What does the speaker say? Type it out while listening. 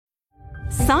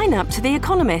Sign up to The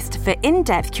Economist for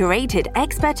in-depth curated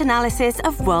expert analysis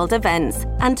of world events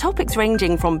and topics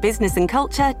ranging from business and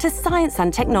culture to science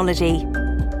and technology.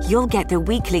 You'll get the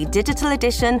weekly digital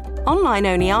edition,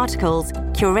 online-only articles,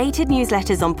 curated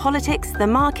newsletters on politics, the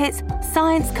markets,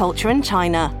 science, culture and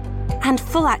China, and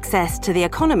full access to The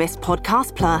Economist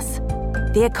Podcast Plus.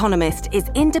 The Economist is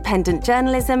independent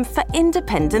journalism for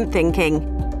independent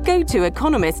thinking. Go to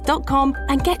economist.com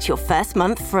and get your first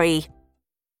month free.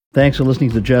 Thanks for listening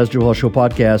to the Jas Johal Show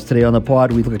podcast. Today on the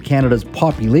pod, we look at Canada's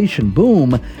population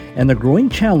boom and the growing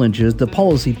challenges the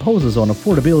policy poses on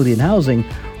affordability and housing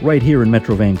right here in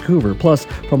Metro Vancouver. Plus,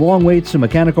 from long waits to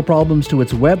mechanical problems to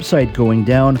its website going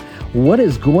down, what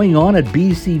is going on at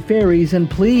BC Ferries? And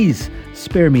please,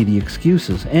 spare me the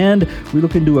excuses. And we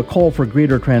look into a call for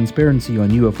greater transparency on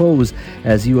UFOs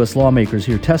as U.S. lawmakers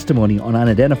hear testimony on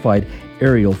unidentified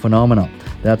aerial phenomena.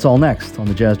 That's all next on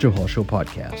the Jas Johal Show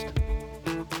podcast.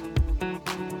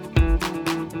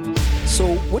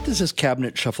 So what does this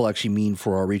cabinet shuffle actually mean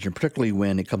for our region, particularly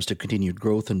when it comes to continued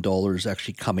growth and dollars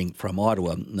actually coming from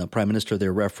Ottawa? The Prime Minister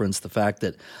there referenced the fact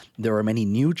that there are many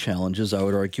new challenges. I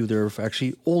would argue there are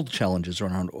actually old challenges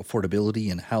around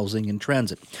affordability and housing and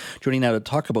transit. Joining now to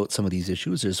talk about some of these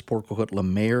issues is Port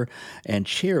Coquitlam Mayor and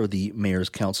Chair of the Mayor's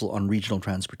Council on Regional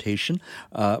Transportation,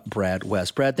 Brad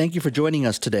West. Brad, thank you for joining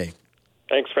us today.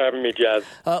 Thanks for having me, Jazz.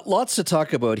 Lots to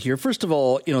talk about here. First of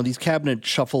all, these cabinet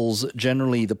shuffles,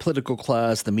 generally the political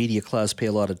class, the media class pay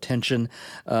a lot of attention.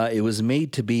 It was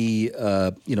made to be,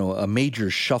 a major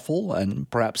shuffle, and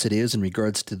perhaps it is in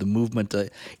regards to the movement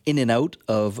in and out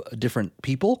of different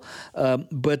people.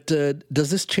 But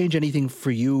does this change anything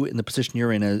for you in the position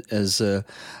you're in as a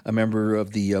member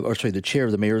of the chair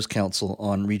of the Mayor's Council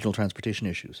on Regional Transportation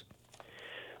Issues?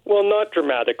 Well, not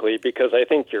dramatically, because I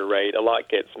think you're right. A lot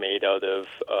gets made out of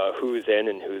who's in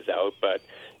and who's out. But,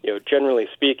 generally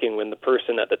speaking, when the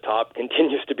person at the top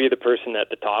continues to be the person at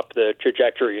the top, the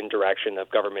trajectory and direction of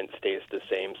government stays the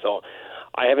same. So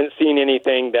I haven't seen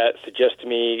anything that suggests to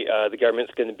me the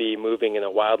government's going to be moving in a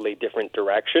wildly different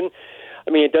direction. I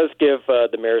mean, it does give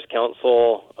the Mayor's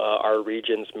Council, our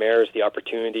region's mayors, the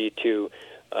opportunity to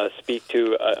speak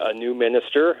to a new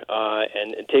minister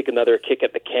and take another kick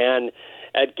at the can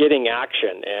at getting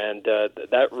action, and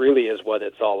that really is what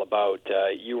it's all about.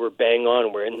 You were bang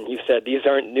on when you said these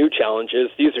aren't new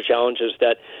challenges. These are challenges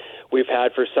that we've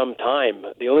had for some time.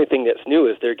 The only thing that's new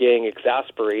is they're getting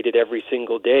exasperated every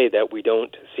single day that we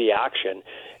don't see action.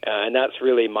 And that's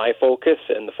really my focus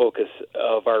and the focus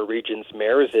of our region's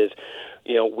mayors is,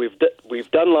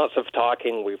 we've done lots of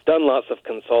talking, we've done lots of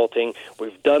consulting,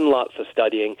 we've done lots of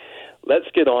studying. Let's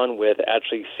get on with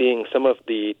actually seeing some of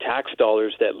the tax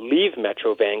dollars that leave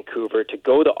Metro Vancouver to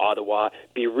go to Ottawa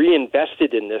be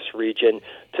reinvested in this region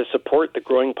to support the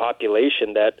growing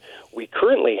population that we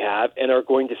currently have and are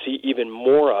going to see even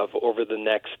more of over the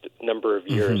next number of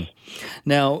years. Mm-hmm.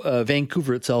 Now,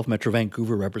 Vancouver itself, Metro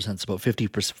Vancouver, represents about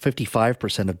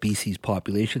 55% of BC's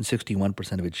population,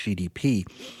 61% of its GDP.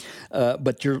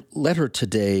 But your letter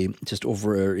today, just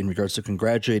over in regards to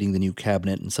congratulating the new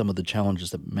cabinet and some of the challenges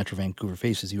that Metro Vancouver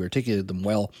faces, you articulated them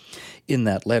well in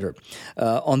that letter.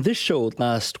 On this show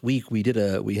last week, we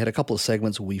had a couple of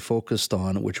segments we focused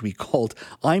on, which we called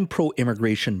 "I'm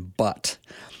Pro-Immigration, But."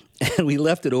 And we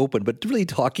left it open, but really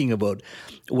talking about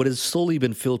what has slowly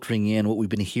been filtering in, what we've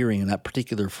been hearing in that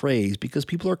particular phrase, because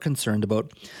people are concerned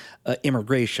about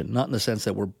immigration, not in the sense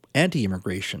that we're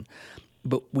anti-immigration,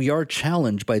 but we are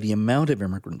challenged by the amount of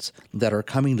immigrants that are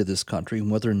coming to this country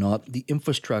and whether or not the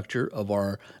infrastructure of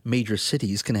our major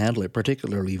cities can handle it,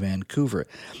 particularly Vancouver.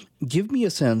 Give me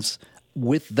a sense,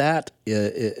 with that,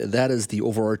 that is the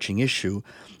overarching issue,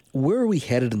 where are we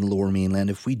headed in the Lower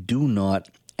Mainland if we do not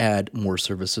add more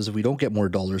services, if we don't get more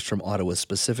dollars from Ottawa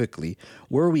specifically?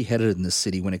 Where are we headed in this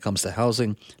city when it comes to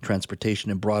housing,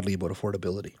 transportation, and broadly about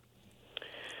affordability?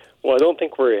 Well, I don't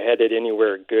think we're headed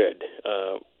anywhere good.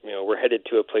 We're headed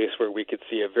to a place where we could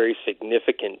see a very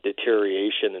significant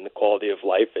deterioration in the quality of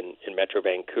life in Metro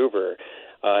Vancouver.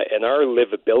 And our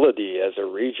livability as a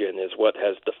region is what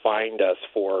has defined us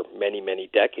for many, many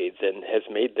decades and has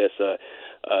made this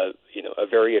a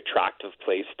very attractive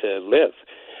place to live.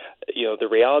 The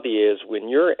reality is when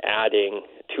you're adding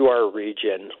to our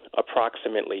region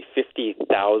approximately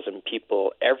 50,000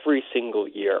 people every single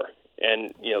year,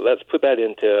 and let's put that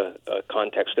into a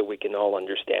context that we can all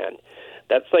understand.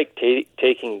 That's like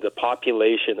taking the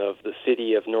population of the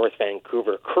city of North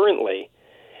Vancouver currently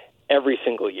every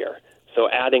single year. So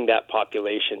adding that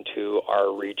population to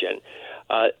our region,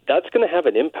 that's going to have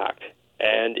an impact.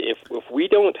 And if we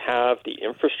don't have the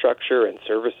infrastructure and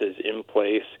services in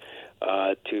place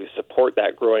to support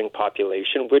that growing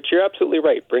population, which you're absolutely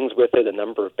right, brings with it a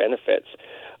number of benefits.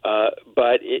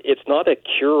 But it's not a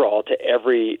cure-all to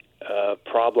every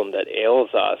problem that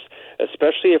ails us,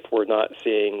 especially if we're not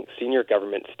seeing senior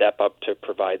government step up to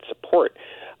provide support.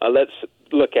 Let's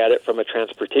look at it from a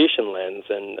transportation lens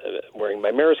and wearing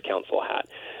my Mayor's Council hat.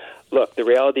 Look, the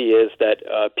reality is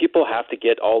that people have to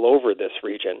get all over this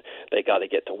region. They got to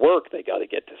get to work, they got to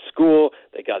get to school,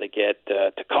 they got to get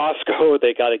to Costco,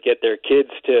 they got to get their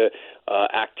kids to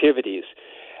activities.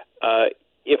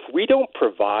 If we don't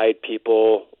provide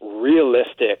people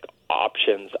realistic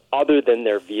options other than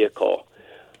their vehicle,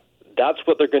 that's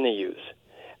what they're going to use.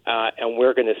 And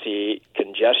we're going to see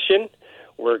congestion,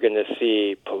 we're going to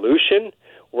see pollution,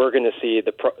 we're going to see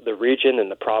the region and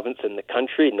the province and the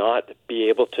country not be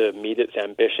able to meet its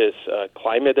ambitious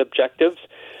climate objectives.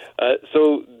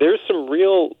 So there's some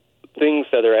real things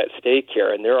that are at stake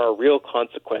here, and there are real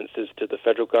consequences to the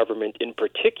federal government in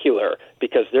particular,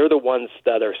 because they're the ones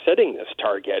that are setting this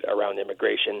target around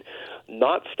immigration,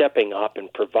 not stepping up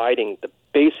and providing the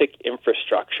basic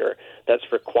infrastructure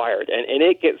that's required. And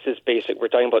it gets as basic, we're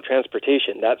talking about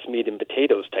transportation, that's meat and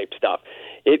potatoes type stuff.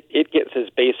 It gets as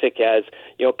basic as,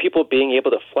 people being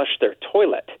able to flush their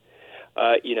toilet.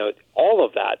 All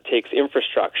of that takes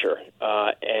infrastructure,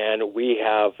 and we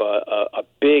have a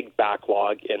big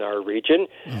backlog in our region.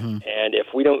 Mm-hmm. And if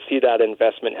we don't see that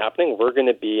investment happening, we're going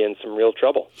to be in some real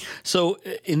trouble. So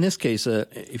in this case,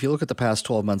 if you look at the past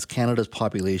 12 months, Canada's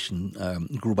population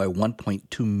grew by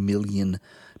 1.2 million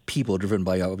people, driven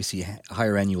by obviously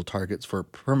higher annual targets for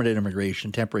permanent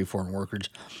immigration, temporary foreign workers,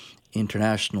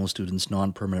 international students,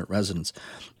 non-permanent residents.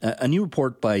 A new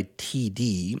report by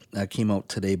TD came out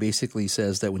today, basically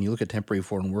says that when you look at temporary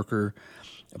foreign worker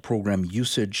program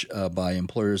usage by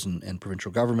employers and provincial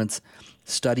governments,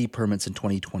 study permits in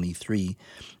 2023,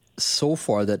 so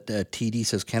far that TD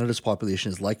says Canada's population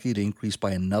is likely to increase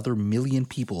by another million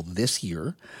people this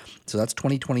year. So that's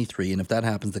 2023. And if that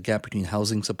happens, the gap between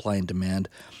housing supply and demand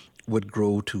would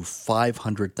grow to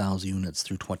 500,000 units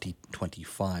through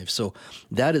 2025. So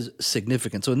that is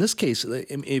significant. So in this case,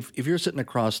 if you're sitting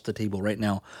across the table right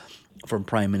now from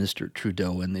Prime Minister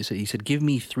Trudeau, and he said, give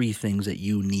me three things that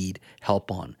you need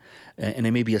help on, and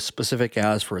it may be a specific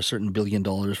ask for a certain $1 billion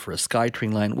for a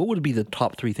SkyTrain line, what would be the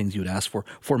top three things you would ask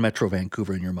for Metro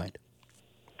Vancouver in your mind?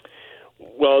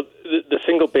 Well, the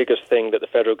single biggest thing that the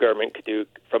federal government could do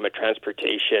from a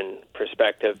transportation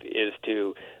perspective is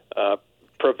to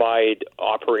provide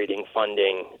operating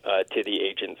funding to the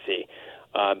agency.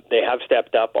 They have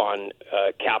stepped up on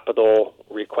capital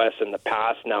requests in the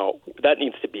past. Now, that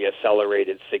needs to be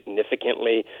accelerated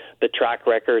significantly. The track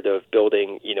record of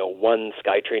building, one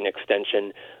SkyTrain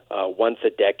extension once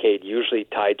a decade, usually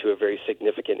tied to a very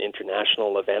significant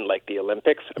international event like the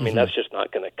Olympics. I mean, that's just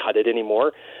not going to cut it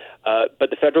anymore. But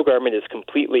the federal government is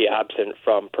completely absent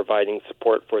from providing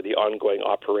support for the ongoing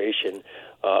operation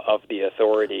of the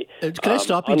authority. Can I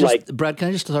stop you? Brad, can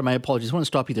I just start? My apologies. I want to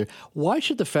stop you there. Why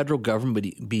should the federal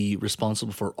government be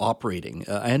responsible for operating?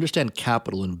 I understand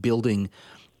capital and building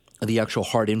the actual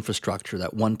hard infrastructure,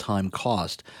 that one-time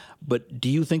cost. But do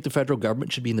you think the federal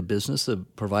government should be in the business of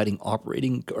providing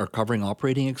operating or covering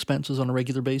operating expenses on a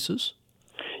regular basis?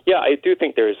 Yeah, I do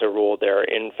think there is a role there.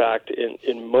 In fact,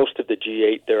 in most of the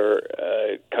G8,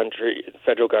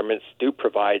 federal governments do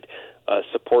provide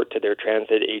support to their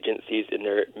transit agencies in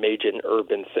their major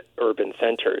urban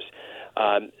centers.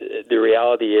 The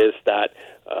reality is that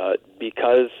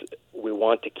because we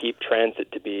want to keep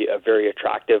transit to be a very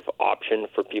attractive option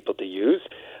for people to use,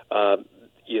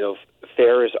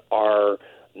 fares are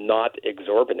not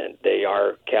exorbitant. They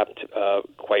are kept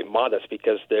quite modest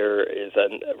because there is a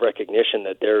recognition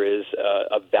that there is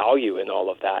a value in all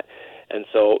of that. And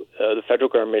so the federal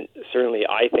government certainly,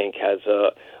 I think, has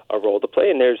a role to play,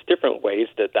 and there's different ways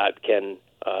that can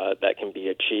be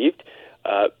achieved.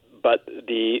 But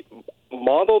the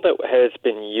model that has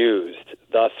been used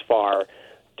thus far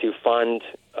to fund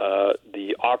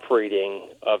the operating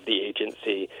of the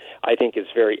agency, I think, is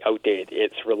very outdated.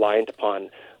 It's reliant upon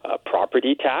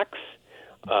property tax,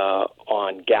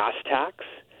 on gas tax,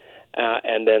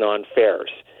 and then on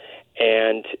fares.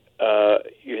 And,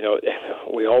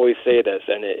 we always say this,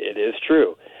 and it is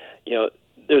true,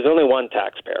 there's only one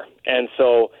taxpayer. And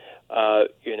so,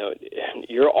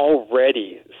 you're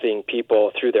already seeing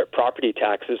people through their property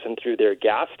taxes and through their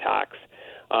gas tax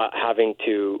having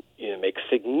to make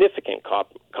significant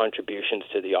contributions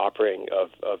to the operating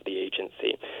of the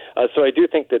agency. So I do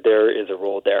think that there is a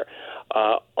role there.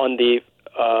 On the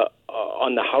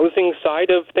housing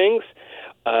side of things,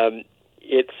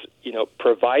 it's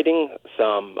providing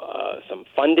some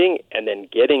funding and then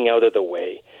getting out of the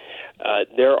way.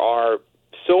 there are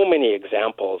so many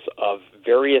examples of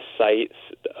various sites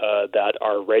that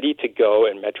are ready to go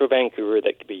in Metro Vancouver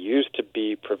that could be used to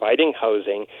be providing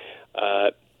housing,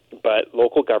 but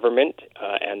local government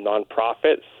and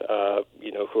nonprofits,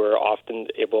 who are often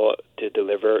able to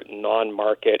deliver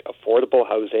non-market affordable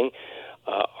housing,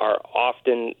 are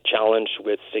often challenged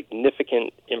with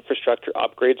significant infrastructure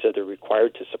upgrades that are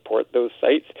required to support those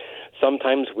sites.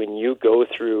 Sometimes when you go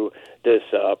through this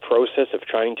process of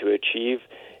trying to achieve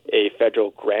a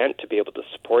federal grant to be able to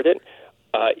support it,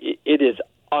 it is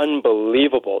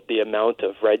unbelievable the amount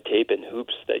of red tape and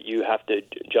hoops that you have to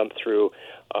jump through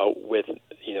with,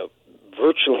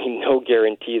 virtually no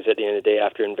guarantees at the end of the day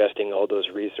after investing all those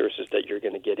resources that you're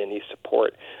going to get any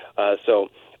support. So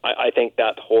I think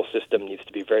that whole system needs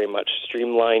to be very much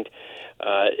streamlined.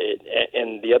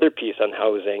 And the other piece on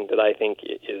housing that I think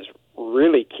is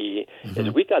really key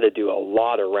is we got to do a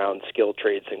lot around skilled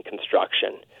trades and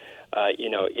construction.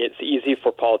 It's easy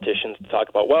for politicians to talk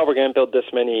about, well, we're going to build this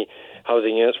many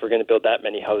housing units, we're going to build that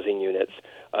many housing units.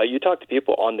 You talk to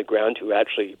people on the ground who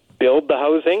actually build the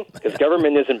housing, because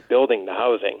government isn't building the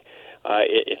housing.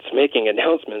 It's making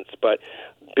announcements, but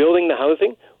building the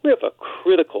housing, we have a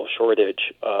critical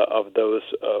shortage of those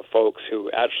folks who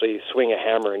actually swing a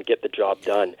hammer and get the job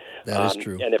done. That is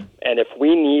true. And if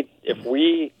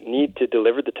we need to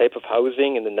deliver the type of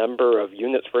housing and the number of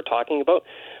units we're talking about,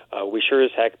 we sure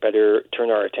as heck better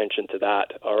turn our attention to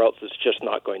that, or else it's just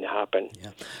not going to happen. Yeah.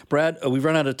 Brad, we've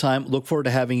run out of time. Look forward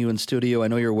to having you in studio. I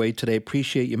know you're away today.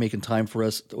 Appreciate you making time for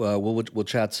us. We'll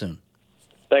chat soon.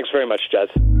 Thanks very much, Jazz.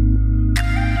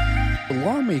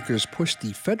 Lawmakers pushed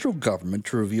the federal government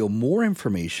to reveal more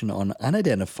information on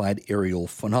unidentified aerial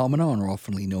phenomena, or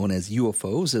often known as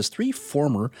UFOs, as three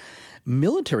former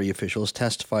military officials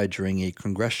testified during a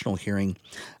congressional hearing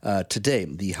today.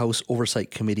 The House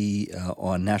Oversight Committee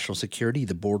on National Security,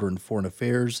 the Border and Foreign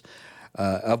Affairs,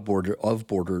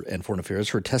 Border and Foreign Affairs,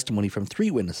 heard testimony from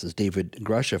three witnesses: David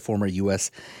Grush, a former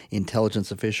U.S. intelligence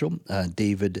official;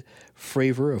 David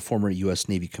Fravor, a former U.S.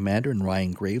 Navy commander; and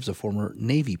Ryan Graves, a former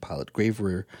Navy pilot.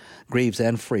 Graves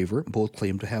and Fravor both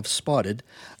claimed to have spotted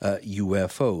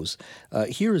UFOs.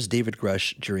 Here is David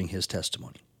Grush during his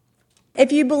testimony.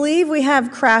 If you believe we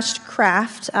have crashed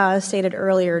craft, stated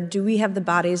earlier, do we have the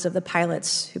bodies of the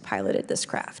pilots who piloted this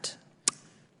craft?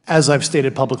 As I've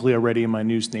stated publicly already in my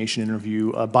News Nation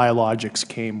interview, biologics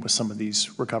came with some of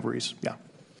these recoveries, yeah.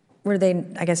 Were they,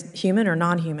 I guess, human or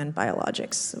non-human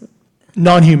biologics?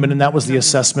 Non-human, and that was the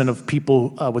assessment of people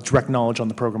with direct knowledge on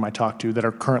the program I talked to that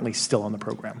are currently still on the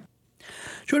program.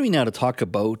 Joining me now to talk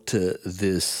about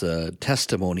this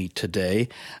testimony today,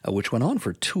 which went on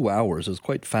for 2 hours. It was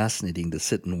quite fascinating to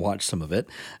sit and watch some of it,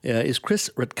 is Chris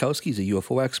Rutkowski. He's a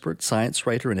UFO expert, science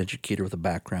writer, and educator with a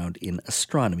background in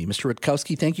astronomy. Mr.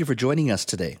 Rutkowski, thank you for joining us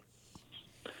today.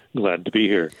 Glad to be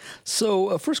here.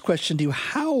 So, first question to you,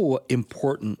 how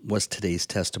important was today's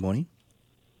testimony?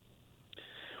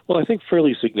 Well, I think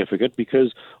fairly significant,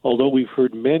 because although we've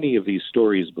heard many of these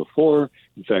stories before,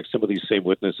 in fact, some of these same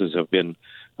witnesses have been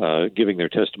giving their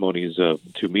testimonies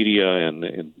to media and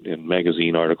in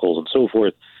magazine articles and so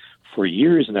forth for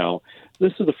years now.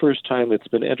 This is the first time it's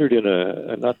been entered in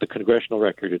not the congressional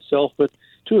record itself, but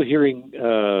to a hearing,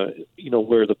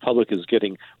 where the public is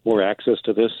getting more access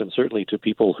to this, and certainly to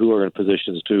people who are in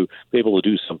positions to be able to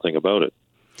do something about it.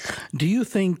 Do you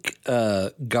think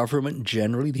government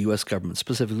generally, the U.S. government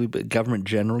specifically, but government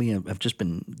generally,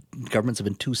 governments have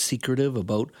been too secretive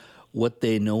about what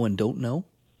they know and don't know?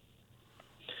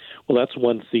 Well, that's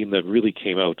one theme that really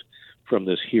came out from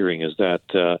this hearing, is that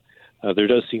there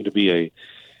does seem to be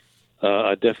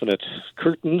a definite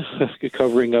curtain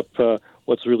covering up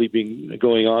what's really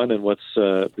going on and what's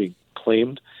being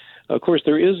claimed. Of course,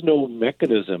 there is no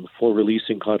mechanism for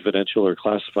releasing confidential or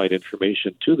classified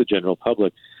information to the general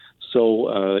public.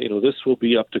 So, this will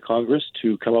be up to Congress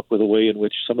to come up with a way in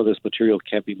which some of this material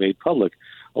can be made public.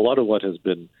 A lot of what has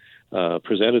been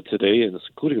presented today,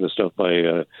 including the stuff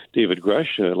by David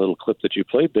Grush, a little clip that you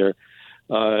played there,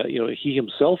 he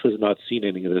himself has not seen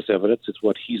any of this evidence. It's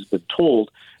what he's been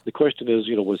told. The question is,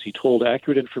 was he told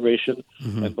accurate information,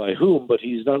 and by whom? But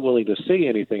he's not willing to say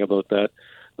anything about that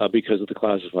because of the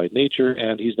classified nature,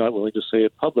 and he's not willing to say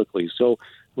it publicly. So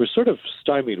we're sort of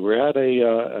stymied. We're at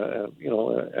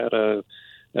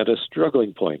a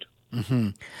struggling point.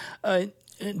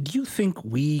 Mm-hmm. Do you think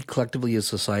we collectively as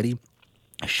society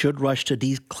should rush to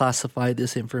declassify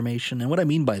this information? And what I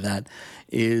mean by that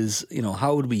is,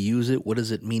 how would we use it? What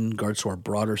does it mean in regards to our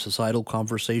broader societal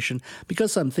conversation?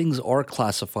 Because some things are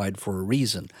classified for a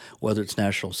reason, whether it's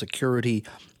national security,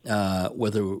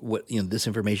 whether this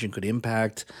information could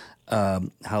impact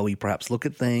how we perhaps look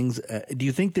at things. Do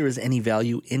you think there is any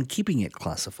value in keeping it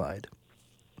classified?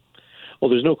 Well,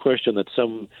 there's no question that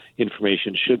some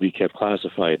information should be kept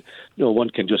classified. One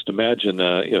can just imagine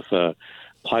if a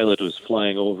pilot was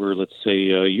flying over, let's say,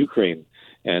 Ukraine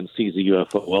and sees a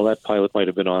UFO. Well, that pilot might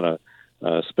have been on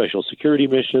a special security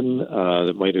mission.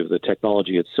 That might have the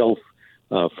technology itself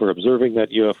for observing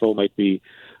that UFO might be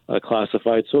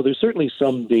classified. So there's certainly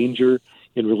some danger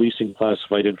in releasing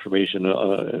classified information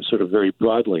sort of very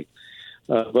broadly.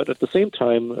 But at the same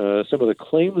time, some of the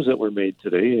claims that were made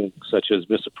today, such as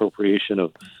misappropriation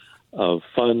of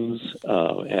funds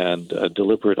and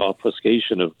deliberate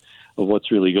obfuscation of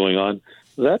what's really going on,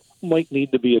 that might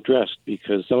need to be addressed,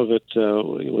 because some of it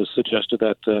was suggested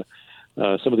that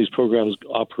some of these programs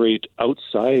operate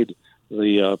outside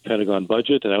the Pentagon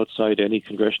budget and outside any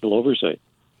congressional oversight.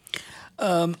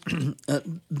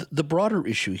 The broader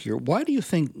issue here, why do you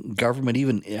think government,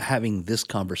 even having this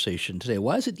conversation today,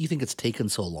 why is it you think it's taken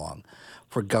so long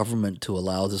for government to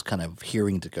allow this kind of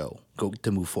hearing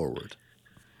to move forward?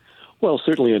 Well,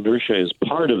 certainly inertia is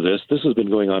part of this. This has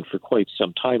been going on for quite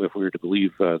some time, if we were to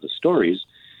believe the stories.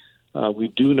 We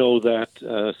do know that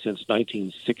since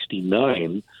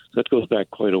 1969, that goes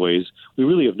back quite a ways, we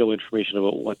really have no information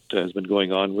about what has been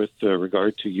going on with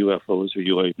regard to UFOs or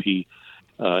UAP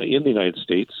in the United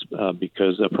States,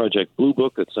 because Project Blue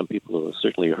Book, that some people have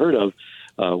certainly heard of,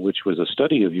 which was a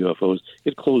study of UFOs,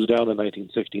 it closed down in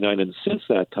 1969. And since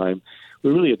that time,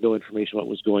 we really had no information what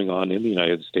was going on in the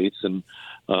United States. And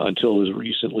until it was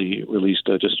recently released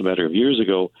just a matter of years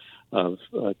ago,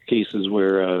 cases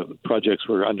where projects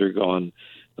were undergone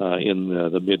in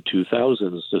the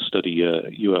mid-2000s to study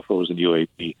UFOs and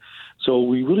UAP. So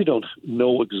we really don't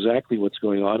know exactly what's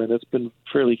going on, and it's been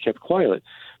fairly kept quiet.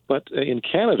 But in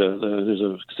Canada, there's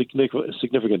a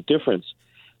significant difference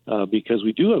because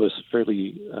we do have a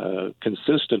fairly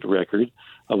consistent record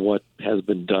of what has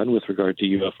been done with regard to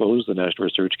UFOs. The National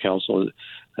Research Council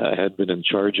had been in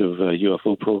charge of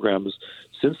UFO programs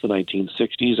since the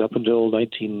 1960s up until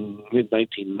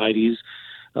mid-1990s,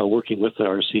 working with the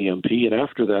RCMP. And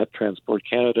after that, Transport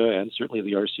Canada and certainly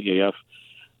the RCAF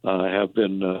have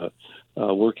been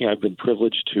working. I've been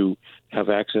privileged to have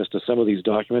access to some of these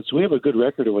documents. We have a good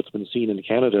record of what's been seen in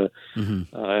Canada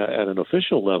at an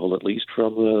official level, at least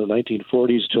from the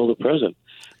 1940s till the present,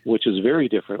 which is very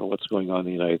different from what's going on in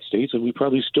the United States, and we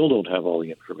probably still don't have all the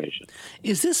information.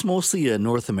 Is this mostly a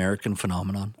North American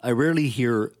phenomenon? I rarely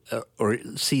hear or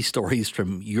see stories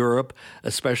from Europe,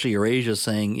 especially or Asia,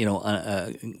 saying,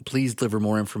 please deliver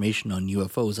more information on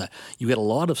UFOs. You get a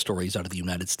lot of stories out of the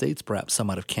United States, perhaps some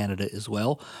out of Canada as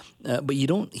well, but you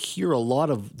don't hear a lot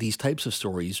of these types of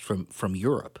stories from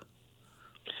Europe.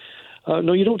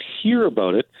 No, you don't hear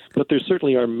about it, but there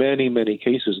certainly are many, many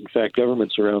cases. In fact,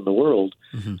 governments around the world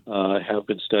have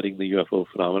been studying the UFO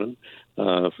phenomenon.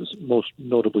 Most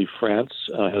notably, France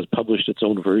has published its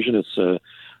own version.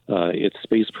 Its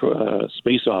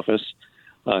space office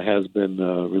has been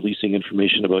releasing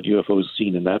information about UFOs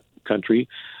seen in that country.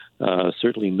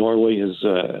 Certainly, Norway has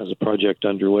a project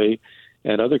underway,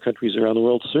 and other countries around the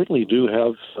world certainly do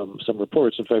have some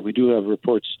reports. In fact, we do have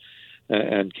reports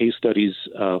and case studies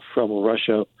from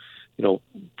Russia,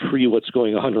 pre what's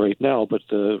going on right now. But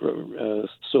the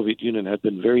Soviet Union had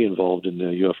been very involved in the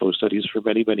UFO studies for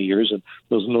many, many years, and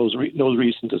there's no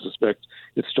reason to suspect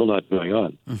it's still not going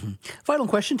on. Mm-hmm. Final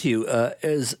question to you.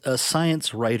 As a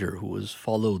science writer who has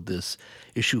followed this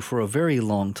issue for a very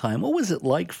long time, what was it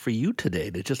like for you today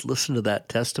to just listen to that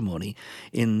testimony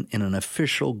in an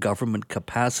official government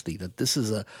capacity, that this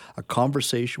is a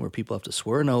conversation where people have to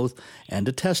swear an oath and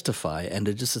to testify and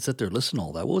to just sit there and listen to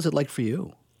all that? What was it like for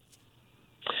you?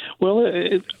 Well,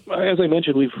 as I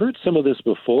mentioned, we've heard some of this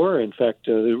before. In fact,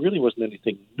 there really wasn't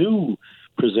anything new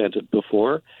presented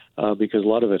before because a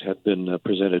lot of it had been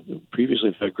presented previously.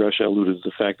 In fact, Grusha alluded to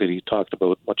the fact that he talked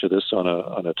about much of this on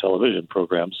a television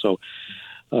program. So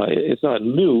it's not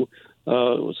new.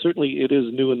 Certainly, it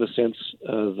is new in the sense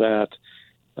that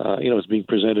it's being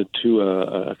presented to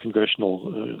a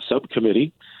congressional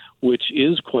subcommittee, which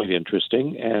is quite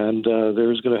interesting, and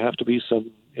there's going to have to be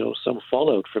some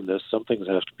fallout from this. Some things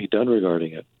have to be done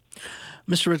regarding it.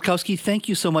 Mr. Rutkowski, thank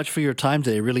you so much for your time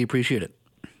today. I really appreciate it.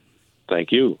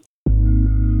 Thank you.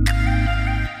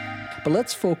 But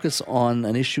let's focus on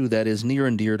an issue that is near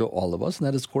and dear to all of us, and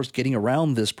that is, of course, getting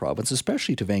around this province,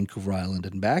 especially to Vancouver Island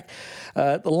and back.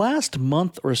 The last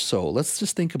month or so, let's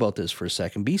just think about this for a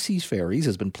second. BC's Ferries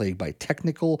has been plagued by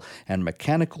technical and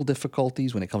mechanical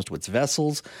difficulties when it comes to its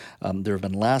vessels. There have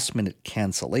been last-minute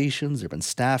cancellations. There have been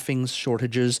staffing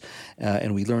shortages.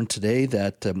 And we learned today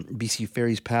that BC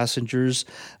Ferries passengers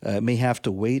may have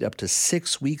to wait up to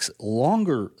 6 weeks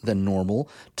longer than normal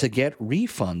to get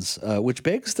refunds, which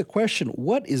begs the question,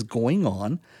 what is going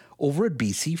on over at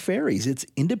BC Ferries? It's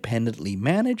independently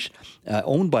managed,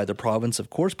 owned by the province, of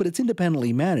course, but it's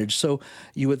independently managed. So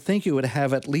you would think it would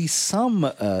have at least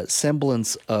some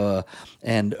semblance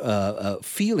and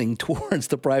feeling towards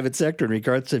the private sector in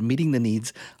regards to meeting the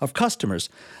needs of customers.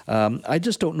 I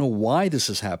just don't know why this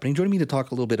is happening. Joining me to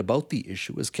talk a little bit about the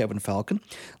issue is Kevin Falcon,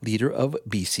 leader of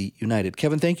BC United.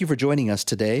 Kevin, thank you for joining us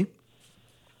today.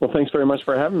 Well, thanks very much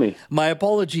for having me. My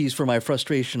apologies for my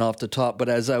frustration off the top, but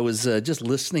as I was just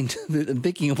listening to and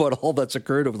thinking about all that's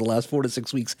occurred over the last 4 to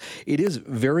 6 weeks, it is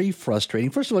very frustrating.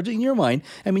 First of all, in your mind,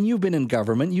 I mean, you've been in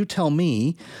government. You tell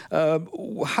me,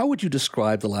 how would you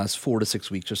describe the last 4 to 6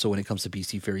 weeks or so when it comes to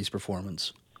BC Ferry's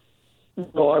performance?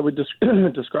 Well, I would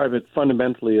describe it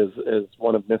fundamentally as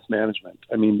one of mismanagement.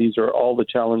 I mean, these are all the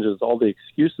challenges, all the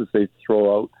excuses they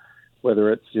throw out,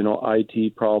 whether it's,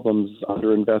 IT problems,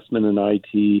 underinvestment in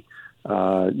IT,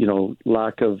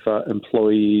 lack of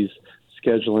employees,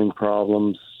 scheduling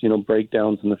problems,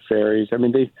 breakdowns in the ferries. I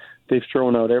mean, they've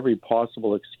thrown out every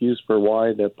possible excuse for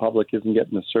why the public isn't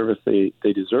getting the service they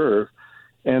deserve.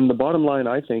 And the bottom line,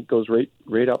 I think, goes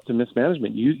right up to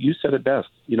mismanagement. You said it best.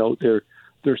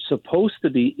 They're supposed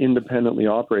to be independently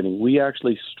operating. We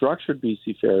actually structured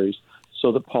BC Ferries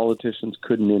so that politicians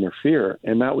couldn't interfere.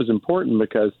 And that was important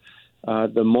because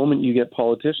the moment you get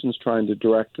politicians trying to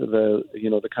direct the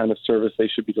kind of service they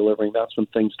should be delivering, that's when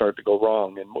things start to go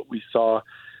wrong. And what we saw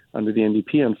under the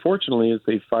NDP, unfortunately, is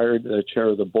they fired the chair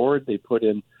of the board. They put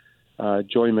in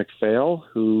Joy McPhail,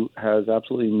 who has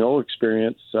absolutely no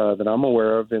experience that I'm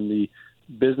aware of in the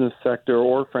business sector,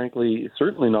 or frankly,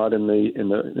 certainly not in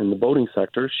the boating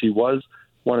sector. She was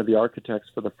one of the architects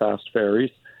for the fast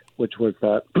ferries, which was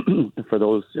that for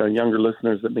those younger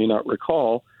listeners that may not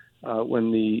recall.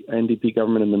 When the NDP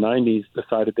government in the 90s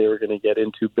decided they were going to get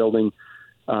into building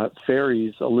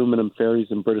ferries, aluminum ferries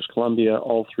in British Columbia,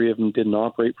 all three of them didn't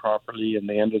operate properly, and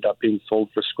they ended up being sold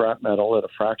for scrap metal at a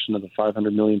fraction of the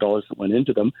 $500 million that went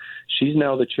into them. She's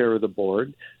now the chair of the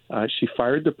board. She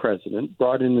fired the president,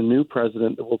 brought in a new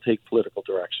president that will take political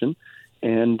direction.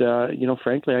 And,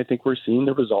 frankly, I think we're seeing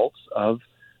the results of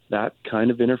that kind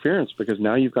of interference, because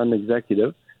now you've got an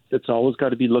executive that's always got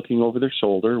to be looking over their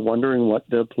shoulder, wondering what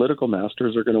the political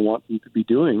masters are going to want them to be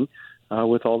doing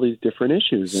with all these different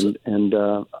issues, and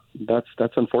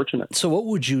that's unfortunate. So, what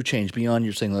would you change beyond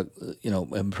you're saying,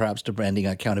 and perhaps demanding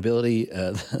accountability,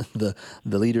 the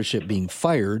leadership being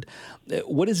fired?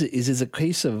 What is it? Is it a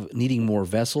case of needing more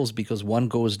vessels because one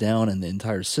goes down and the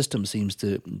entire system seems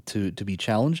to be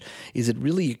challenged? Is it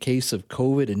really a case of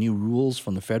COVID and new rules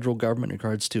from the federal government in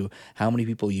regards to how many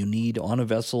people you need on a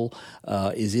vessel?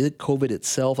 Is it COVID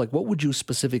itself? Like, what would you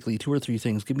specifically, 2 or 3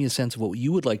 things, give me a sense of what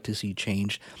you would like to see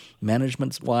change,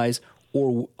 management-wise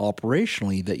or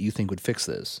operationally, that you think would fix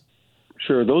this?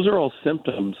 Sure. Those are all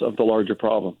symptoms of the larger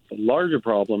problem. The larger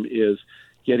problem is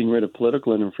getting rid of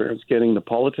political interference, getting the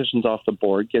politicians off the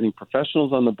board, getting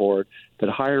professionals on the board that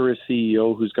hire a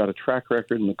CEO who's got a track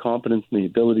record and the competence and the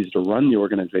abilities to run the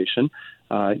organization.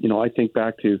 I think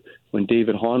back to when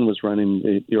David Hahn was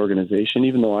running the organization,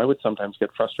 even though I would sometimes get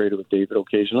frustrated with David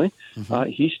occasionally,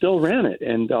 he still ran it.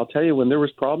 And I'll tell you, when there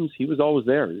was problems, he was always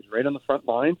there. He was right on the front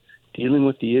line, dealing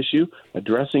with the issue,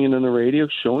 addressing it on the radio,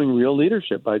 showing real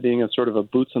leadership by being a sort of a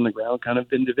boots on the ground kind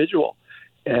of individual.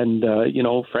 And,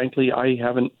 frankly, I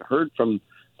haven't heard from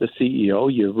the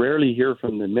CEO. You rarely hear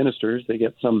from the ministers. They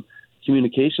get some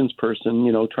communications person,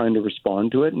 trying to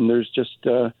respond to it. And there's just,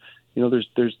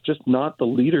 there's just not the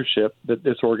leadership that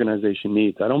this organization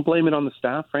needs. I don't blame it on the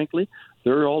staff, frankly.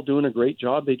 They're all doing a great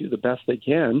job. They do the best they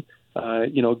can,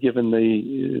 given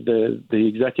the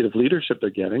executive leadership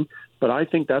they're getting. But I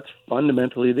think that's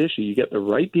fundamentally the issue. You get the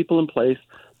right people in place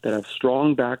that have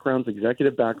strong backgrounds,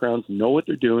 executive backgrounds, know what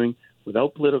they're doing,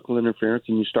 without political interference,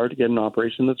 and you start to get an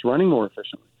operation that's running more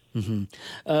efficiently.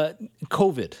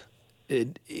 COVID,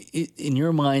 in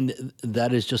your mind,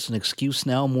 that is just an excuse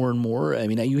now more and more? I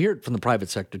mean, you hear it from the private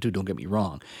sector too, don't get me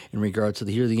wrong, in regards to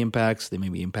here are the impacts. They may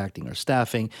be impacting our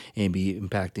staffing, they may be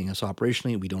impacting us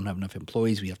operationally. We don't have enough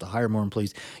employees. We have to hire more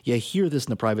employees. You hear this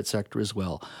in the private sector as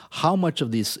well. How much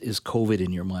of this is COVID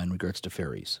in your mind in regards to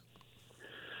ferries?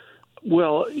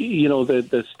 Well,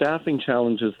 the staffing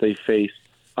challenges they face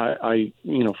I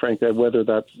frankly, whether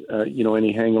that's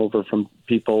any hangover from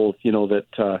people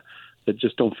that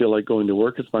just don't feel like going to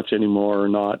work as much anymore or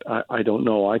not, I don't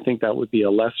know. I think that would be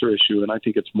a lesser issue, and I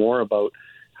think it's more about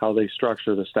how they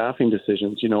structure the staffing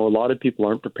decisions. A lot of people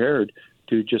aren't prepared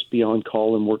to just be on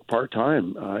call and work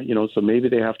part-time, so maybe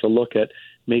they have to look at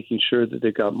making sure that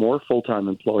they've got more full-time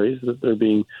employees, that they're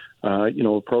being,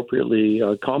 appropriately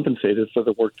compensated for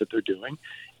the work that they're doing,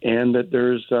 and that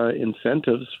there's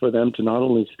incentives for them to not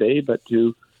only stay, but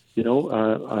to,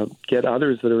 get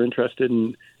others that are interested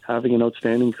in having an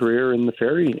outstanding career in the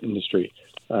ferry industry.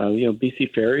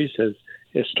 BC Ferries has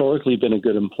historically been a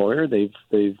good employer. They've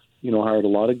hired a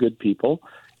lot of good people,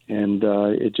 and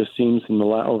it just seems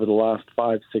over the last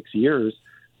 5-6 years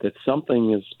that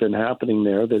something has been happening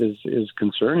there that is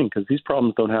concerning, because these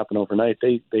problems don't happen overnight.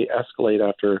 They escalate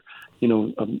after,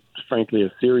 frankly,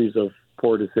 a series of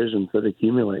poor decisions that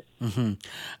accumulate. Mm-hmm.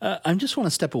 I just want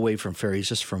to step away from ferries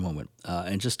just for a moment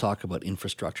and just talk about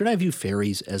infrastructure. And I view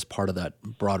ferries as part of that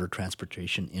broader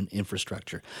transportation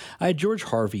infrastructure. I had George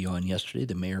Harvey on yesterday,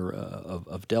 the mayor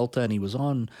of Delta, and he was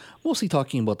on mostly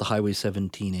talking about the Highway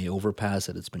 17A overpass,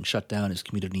 that it's been shut down. His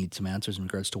community needs some answers in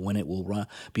regards to when it will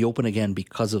be open again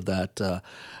because of that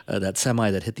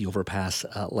semi that hit the overpass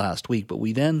last week. But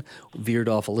we then veered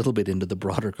off a little bit into the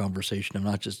broader conversation of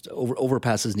not just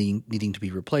overpasses needing to be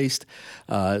replaced,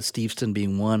 Steveston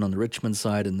being one on the Richmond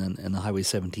side, and the Highway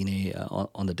 17A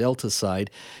on the Delta side,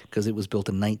 because it was built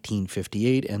in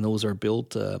 1958, and those are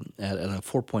built at a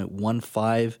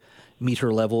 4.15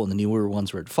 meter level, and the newer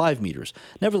ones were at 5 meters.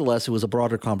 Nevertheless, it was a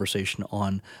broader conversation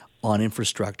on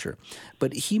infrastructure.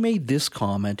 But he made this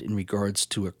comment in regards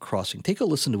to a crossing. Take a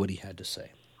listen to what he had to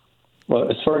say. Well,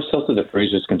 as far as south of the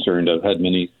Fraser is concerned, I've had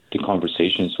many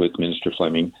conversations with Minister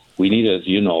Fleming. We need, as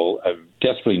you know,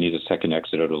 desperately need a second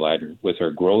exit out of ladder. With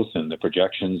our growth and the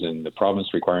projections and the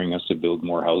province requiring us to build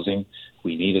more housing,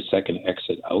 we need a second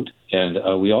exit out.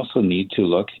 And we also need to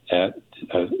look at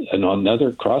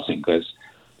another crossing, because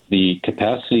the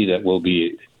capacity that will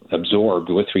be absorbed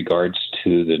with regards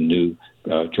to the new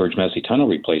George Massey Tunnel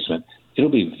replacement, it'll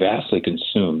be vastly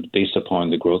consumed based upon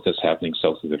the growth that's happening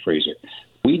south of the Fraser.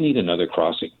 We need another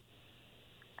crossing.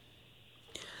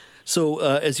 So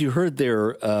as you heard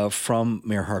there from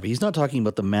Mayor Harvey, he's not talking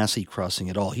about the Massey crossing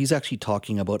at all. He's actually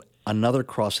talking about another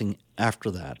crossing after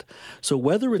that. So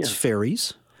whether it's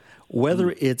ferries,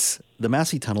 whether it's the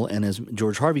Massey Tunnel, and as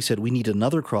George Harvey said, we need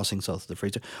another crossing south of the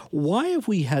Fraser. Why have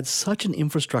we had such an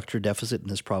infrastructure deficit in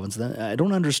this province? I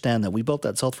don't understand that. We built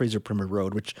that South Fraser Perimeter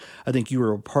Road, which I think you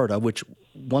were a part of, which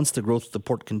once the growth of the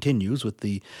port continues with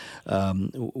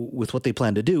with what they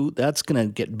plan to do, that's going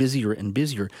to get busier and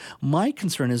busier. My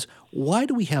concern is, why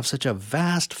do we have such a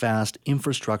vast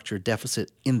infrastructure deficit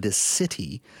in this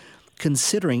city,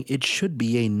 considering it should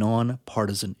be a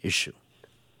non-partisan issue?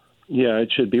 Yeah,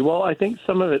 it should be. Well, I think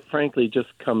some of it, frankly,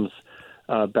 just comes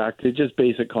back to just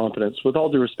basic competence. With all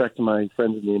due respect to my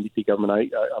friends in the NDP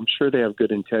government, I'm sure they have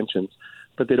good intentions,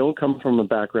 but they don't come from a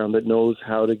background that knows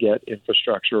how to get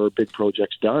infrastructure or big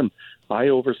projects done. I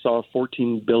oversaw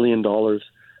 $14 billion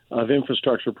of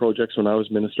infrastructure projects when I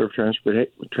was Minister of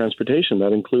Transportation.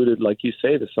 That included, like you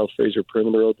say, the South Fraser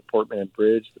Perimeter Road, the Port Mann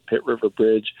Bridge, the Pitt River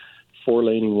Bridge,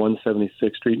 4-laning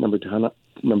 176th Street, number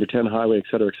 10 Highway, et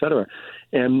cetera, et cetera.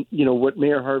 And, what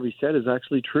Mayor Harvey said is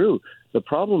actually true. The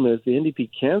problem is the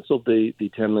NDP canceled the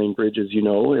 10-lane bridge, as you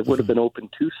know. It would have been open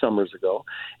 2 summers ago.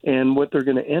 And what they're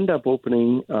going to end up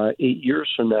opening 8 years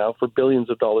from now for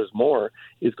billions of dollars more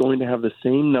is going to have the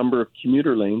same number of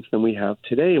commuter lanes than we have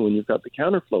today when you've got the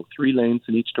counterflow, 3 lanes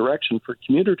in each direction for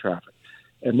commuter traffic.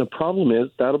 And the problem is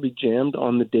that'll be jammed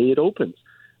on the day it opens.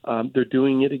 They're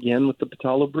doing it again with the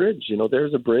Patala Bridge.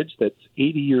 There's a bridge that's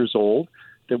 80 years old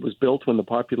that was built when the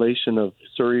population of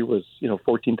Surrey was,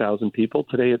 14,000 people.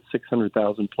 Today it's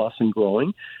 600,000 plus and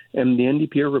growing. And the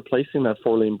NDP are replacing that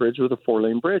 4-lane bridge with a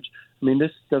 4-lane bridge. I mean,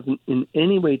 this doesn't in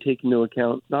any way take into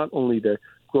account not only the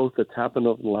growth that's happened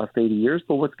over the last 80 years,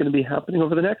 but what's going to be happening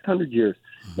over the next 100 years.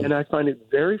 Mm-hmm. And I find it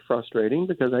very frustrating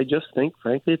because I just think,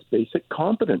 frankly, it's basic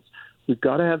competence. We've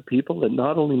got to have people that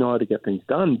not only know how to get things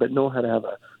done, but know how to have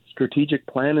a strategic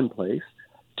plan in place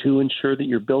to ensure that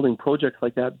you're building projects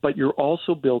like that, but you're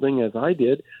also building, as I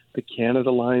did, the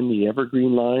Canada Line, the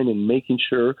Evergreen Line, and making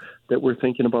sure that we're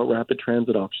thinking about rapid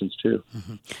transit options too.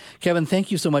 Mm-hmm. Kevin,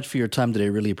 thank you so much for your time today.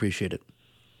 Really appreciate it.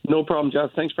 No problem,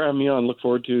 Jeff. Thanks for having me on. Look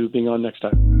forward to being on next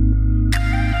time.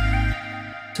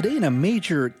 Today, in a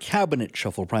major cabinet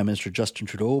shuffle, Prime Minister Justin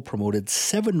Trudeau promoted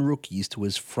 7 rookies to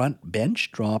his front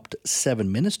bench, dropped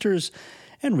 7 ministers,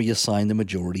 and reassign the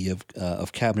majority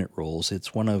of cabinet roles.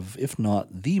 It's one of, if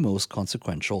not the most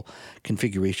consequential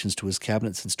configurations to his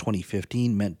cabinet since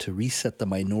 2015, meant to reset the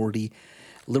minority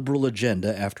Liberal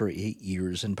agenda after 8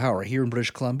 years in power. Here in British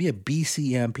Columbia,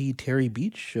 BC MP Terry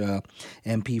Beach,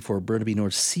 MP for Burnaby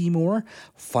North Seymour,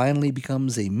 finally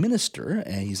becomes a minister.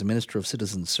 He's a Minister of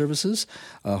Citizen Services.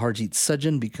 Harjit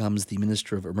Sajjan becomes the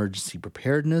Minister of Emergency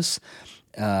Preparedness.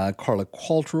 Carla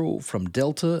Qualtrough from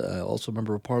Delta, also a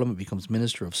member of Parliament, becomes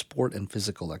Minister of Sport and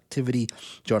Physical Activity.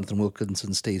 Jonathan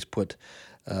Wilkinson stays put,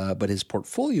 but his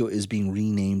portfolio is being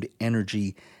renamed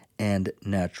Energy and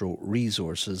Natural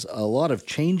Resources. A lot of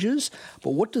changes,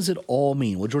 but what does it all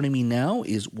mean? Well, joining me now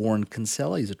is Warren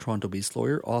Kinsella. He's a Toronto-based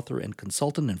lawyer, author, and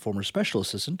consultant, and former special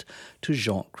assistant to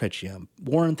Jean Chrétien.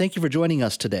 Warren, thank you for joining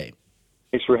us today.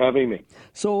 Thanks for having me.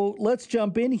 So let's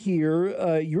jump in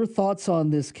here. Your thoughts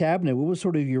on this cabinet. What was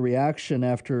sort of your reaction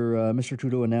after Mr.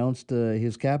 Trudeau announced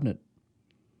his cabinet?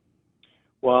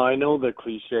 Well, I know the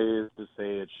cliche is to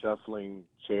say it's shuffling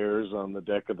chairs on the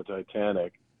deck of the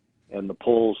Titanic, and the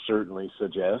polls certainly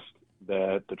suggest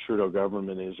that the Trudeau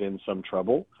government is in some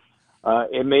trouble.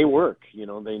 It may work. You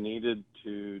know, they needed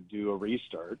to do a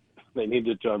restart. They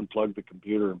needed to unplug the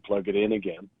computer and plug it in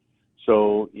again.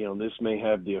 So, you know, this may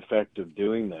have the effect of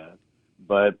doing that.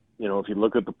 But, you know, if you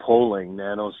look at the polling,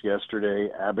 Nanos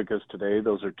yesterday, Abacus today,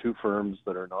 those are two firms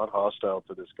that are not hostile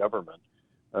to this government.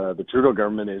 The Trudeau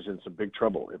government is in some big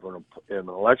trouble. If an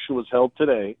election was held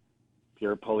today,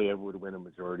 Pierre Poilievre would win a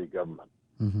majority government.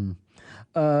 Mm-hmm.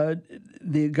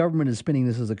 The government is spinning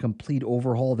this as a complete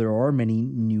overhaul. There are many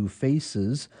new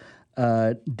faces.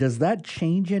 Does that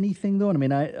change anything, though? I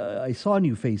mean, I saw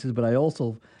new faces, but I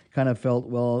also kind of felt,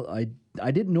 well,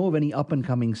 I didn't know of any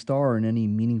up-and-coming star in any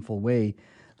meaningful way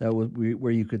that was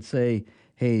where you could say,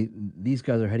 hey, these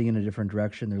guys are heading in a different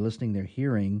direction. They're listening, they're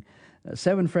hearing.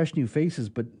 7 fresh new faces,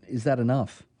 but is that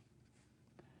enough?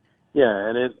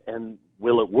 Yeah, and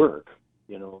will it work?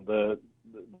 You know, the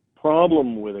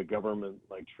problem with a government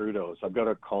like Trudeau's, I've got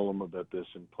a column about this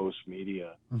in Post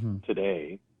Media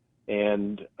today,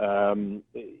 and,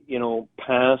 you know,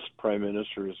 past prime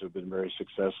ministers have been very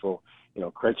successful. You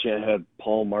know, Chrétien had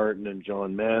Paul Martin and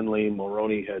John Manley,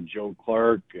 Mulroney had Joe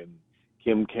Clark and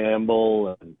Kim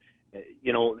Campbell, and,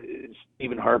 you know,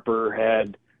 Stephen Harper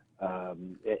had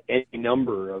any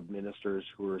number of ministers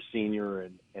who are senior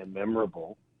and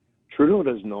memorable. Trudeau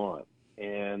does not.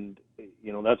 And,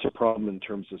 you know, that's a problem in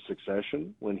terms of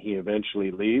succession when he eventually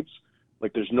leaves.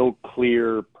 Like, there's no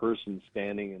clear person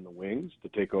standing in the wings to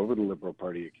take over the Liberal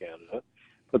Party of Canada.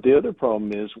 But the other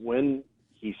problem is when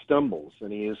he stumbles,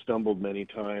 and he has stumbled many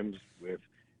times with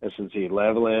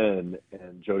SNC-Lavalin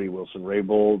and Jody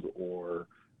Wilson-Raybould, or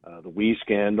the WE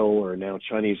scandal, or now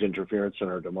Chinese interference in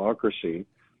our democracy,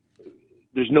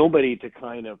 there's nobody to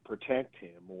kind of protect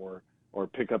him or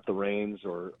pick up the reins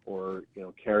or you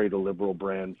know, carry the Liberal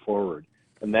brand forward.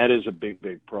 And that is a big,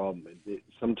 big problem.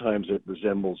 Sometimes it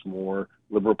resembles more,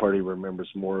 Liberal Party remembers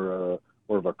more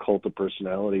of a cult of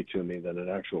personality to me than an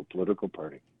actual political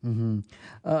party. Mm-hmm.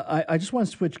 I just want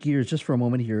to switch gears just for a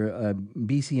moment here.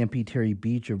 BC MP Terry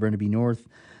Beach of Burnaby North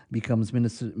becomes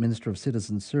Minister of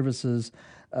Citizen Services.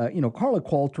 You know, Carla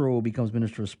Qualtrough becomes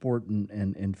Minister of Sport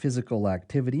and Physical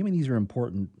Activity. I mean, these are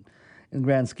important in the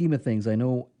grand scheme of things. I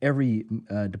know every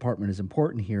department is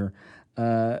important here.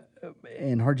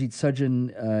 And Harjit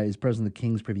Sajjan is President of the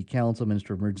King's Privy Council,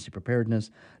 Minister of Emergency Preparedness.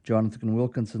 Jonathan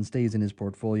Wilkinson stays in his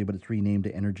portfolio, but it's renamed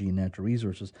to Energy and Natural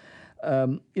Resources.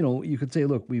 You know, you could say,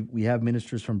 look, we have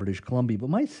ministers from British Columbia, but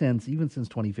my sense, even since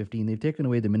 2015, they've taken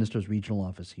away the minister's regional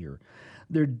office here.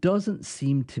 There doesn't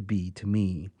seem to be, to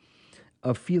me,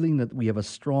 a feeling that we have a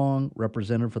strong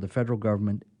representative for the federal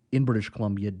government in British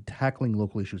Columbia tackling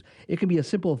local issues. It can be a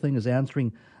simple thing as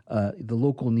answering the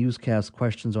local newscast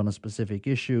questions on a specific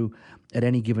issue at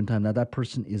any given time. Now, that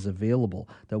person is available,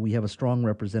 that we have a strong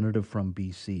representative from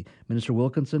BC. Minister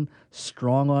Wilkinson,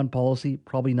 strong on policy,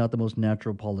 probably not the most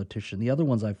natural politician. The other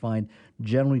ones I find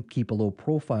generally keep a low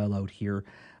profile out here.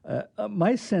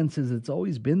 My sense is it's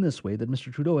always been this way, that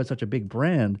Mr. Trudeau has such a big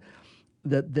brand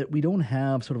that we don't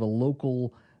have sort of a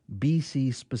local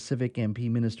BC-specific MP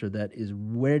minister that is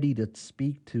ready to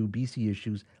speak to BC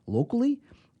issues locally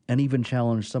and even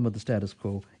challenge some of the status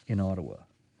quo in Ottawa.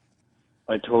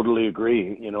 I totally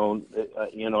agree. You know,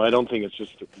 I don't think it's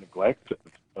just a neglect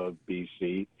of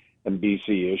BC and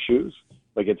BC issues.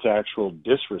 Like, it's actual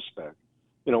disrespect.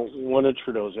 You know, one of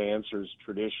Trudeau's answers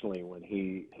traditionally when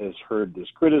he has heard this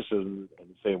criticism and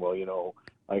say, well, you know,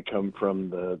 I come from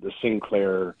the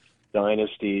Sinclair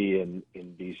dynasty in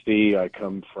BC. I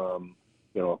come from,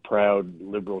 you know, a proud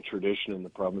Liberal tradition in the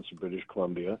province of British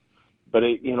Columbia. But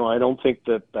I don't think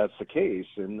that that's the case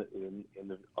in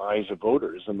the eyes of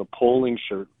voters, and the polling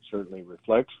certainly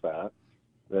reflects that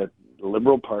the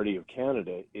Liberal Party of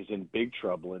Canada is in big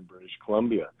trouble in British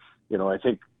Columbia. I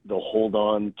think they'll hold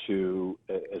on to,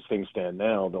 as things stand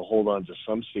now, they'll hold on to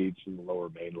some seats in the Lower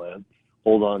Mainland,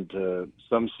 hold on to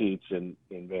some seats in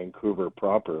Vancouver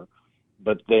proper,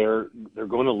 but they're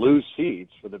going to lose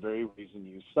seats for the very reason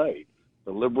you cite.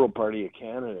 The Liberal Party of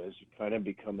Canada has kind of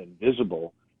become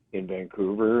invisible in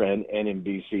Vancouver and in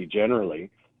BC generally.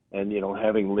 And,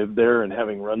 having lived there and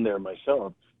having run there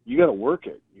myself, you got to work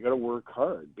it. You got to work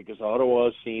hard, because Ottawa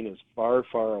is seen as far,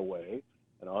 far away,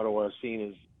 and Ottawa is seen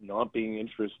as not being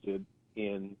interested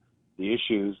in the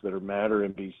issues that matter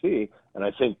in BC. And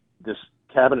I think this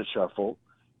cabinet shuffle,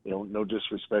 no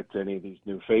disrespect to any of these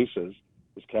new faces,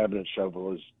 this cabinet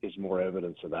shuffle is more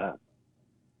evidence of that.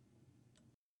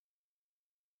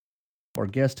 Our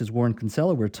guest is Warren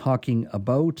Kinsella. We're talking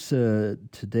about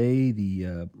today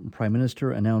the Prime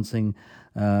Minister announcing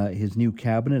his new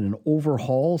cabinet, an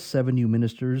overhaul, 7 new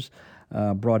ministers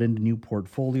brought into new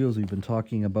portfolios. We've been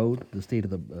talking about the state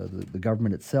of the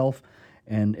government itself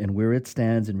and where it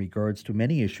stands in regards to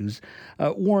many issues.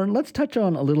 Warren, let's touch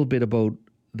on a little bit about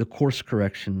the course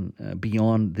correction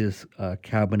beyond this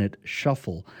cabinet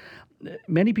shuffle.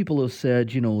 Many people have said,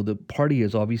 the party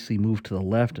has obviously moved to the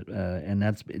left, and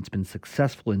it's been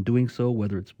successful in doing so,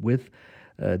 whether it's with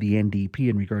the NDP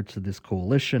in regards to this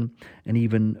coalition, and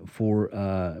even for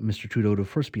Mr. Trudeau to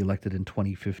first be elected in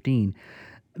 2015.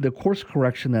 The course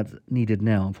correction that's needed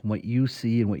now, from what you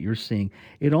see and what you're seeing,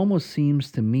 it almost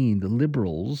seems to mean the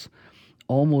Liberals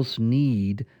almost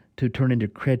need to turn into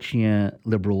Chrétien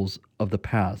Liberals of the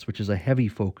past, which is a heavy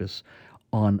focus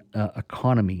on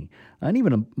economy, and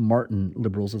even Martin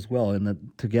Liberals as well, and that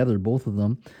together, both of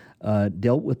them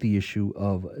dealt with the issue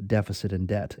of deficit and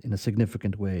debt in a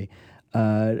significant way.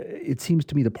 It seems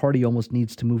to me the party almost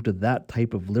needs to move to that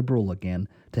type of Liberal again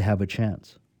to have a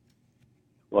chance.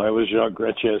 Well, I was Jacques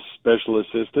Chrétien's special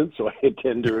assistant, so I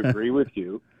tend to agree with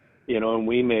you. And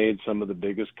we made some of the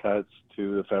biggest cuts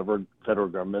to the federal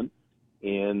government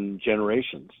in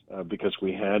generations because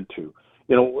we had to.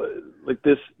 Like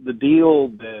the deal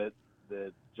that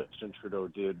Justin Trudeau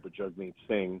did with Jagmeet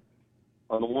Singh,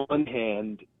 on the one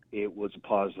hand, it was a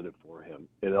positive for him.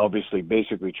 It obviously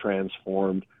basically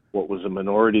transformed what was a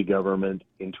minority government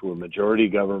into a majority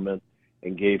government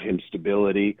and gave him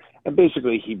stability. And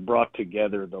basically, he brought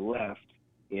together the left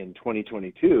in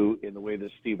 2022 in the way that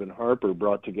Stephen Harper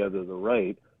brought together the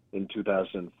right in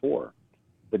 2004.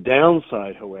 The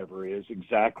downside, however, is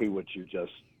exactly what you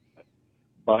just said.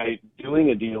 By doing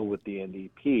a deal with the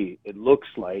NDP, it looks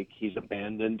like he's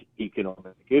abandoned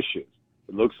economic issues.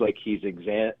 It looks like he's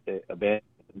abandoned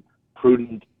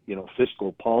prudent,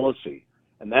 fiscal policy.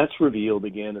 And that's revealed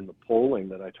again in the polling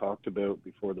that I talked about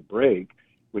before the break,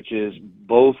 which is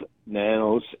both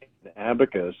Nanos and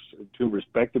Abacus, 2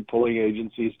 respected polling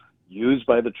agencies used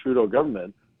by the Trudeau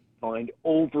government, find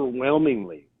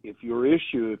overwhelmingly, if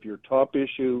your top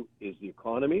issue is the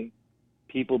economy,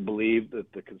 people believe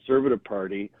that the Conservative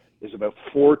Party is about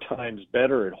 4 times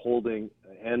better at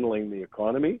handling the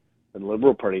economy than the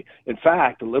Liberal Party. In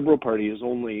fact, the Liberal Party is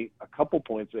only a couple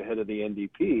points ahead of the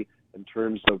NDP in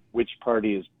terms of which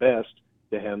party is best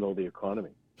to handle the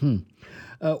economy.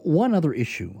 One other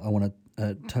issue I want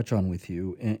to touch on with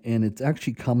you, and it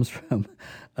actually comes from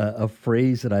a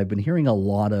phrase that I've been hearing a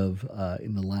lot of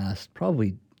in the last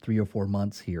probably 3 or 4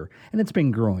 months here, and it's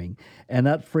been growing. And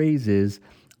that phrase is,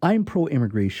 I'm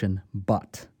pro-immigration,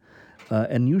 but.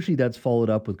 And usually that's followed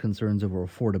up with concerns over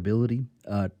affordability,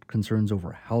 concerns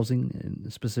over housing,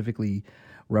 and specifically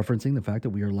referencing the fact that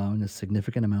we are allowing a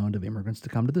significant amount of immigrants to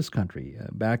come to this country.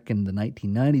 Back in the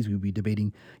 1990s, we would be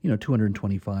debating,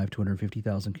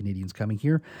 250,000 Canadians coming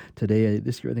here. Today,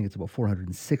 this year, I think it's about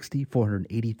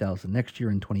 480,000. Next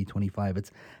year in 2025,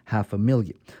 it's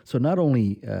 500,000. So not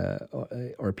only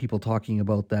are people talking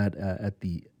about that at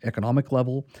the economic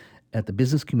level, at the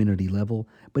business community level,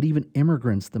 but even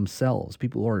immigrants themselves,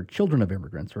 people who are children of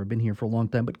immigrants or have been here for a long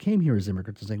time but came here as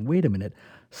immigrants, are saying, wait a minute,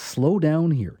 slow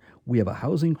down here. We have a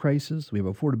housing crisis. We have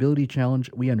an affordability challenge.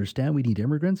 We understand we need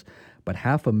immigrants, but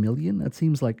 500,000, that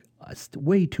seems like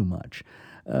way too much.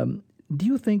 Do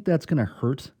you think that's going to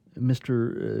hurt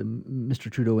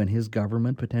Mr. Trudeau and his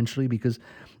government potentially? Because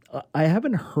I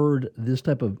haven't heard this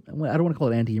type of, I don't want to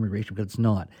call it anti-immigration because it's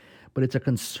not, but it's a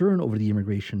concern over the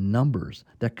immigration numbers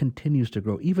that continues to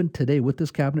grow. Even today, with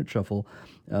this cabinet shuffle,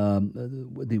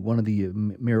 one of the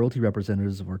mayoralty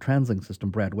representatives of our TransLink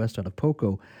system, Brad West out of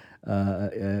POCO,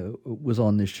 was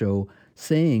on this show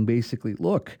saying basically,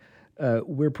 look,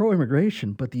 we're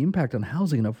pro-immigration, but the impact on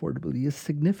housing and affordability is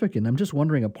significant. I'm just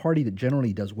wondering, a party that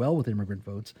generally does well with immigrant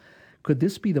votes, could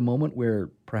this be the moment where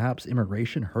perhaps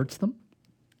immigration hurts them?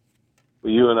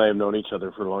 Well, you and I have known each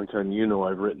other for a long time. You know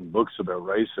I've written books about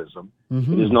racism.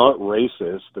 Mm-hmm. It is not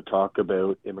racist to talk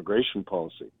about immigration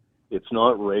policy. It's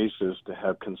not racist to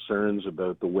have concerns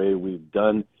about the way we've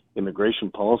done immigration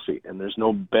policy. And there's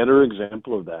no better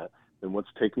example of that than what's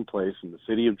taken place in the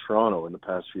city of Toronto in the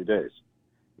past few days.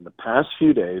 In the past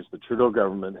few days, the Trudeau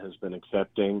government has been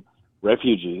accepting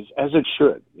refugees, as it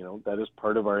should. You know, that is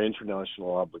part of our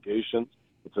international obligation.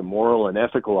 It's a moral and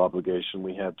ethical obligation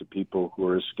we have to people who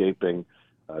are escaping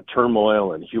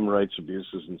turmoil and human rights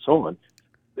abuses and so on.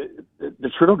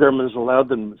 The Trudeau government has allowed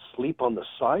them to sleep on the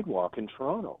sidewalk in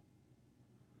Toronto.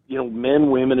 You know, men,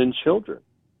 women, and children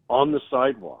on the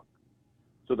sidewalk.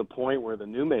 To the point where the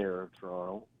new mayor of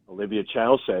Toronto, Olivia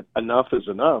Chow, said, enough is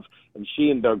enough. And she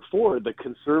and Doug Ford, the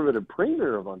Conservative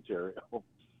Premier of Ontario,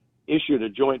 issued a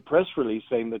joint press release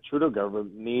saying the Trudeau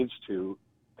government needs to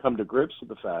come to grips with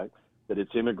the fact that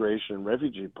its immigration and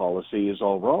refugee policy is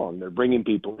all wrong. They're bringing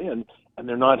people in, and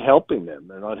they're not helping them.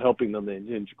 They're not helping them to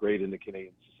integrate into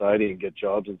Canadian society and get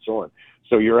jobs and so on.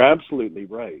 So you're absolutely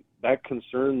right. That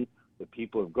concern that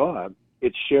people have got,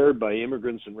 it's shared by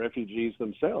immigrants and refugees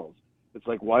themselves. It's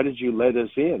like, why did you let us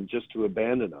in just to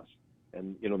abandon us?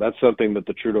 And, you know, that's something that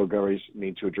the Trudeau government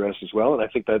need to address as well. And I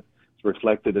think that's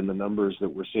reflected in the numbers that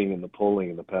we're seeing in the polling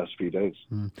in the past few days.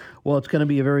 Well, it's going to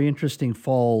be a very interesting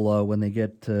fall when they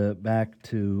get back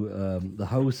to the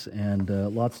House, and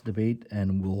lots of debate,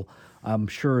 and we'll, I'm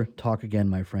sure, talk again,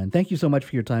 my friend. Thank you so much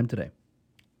for your time today.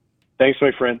 Thanks,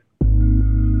 my friend.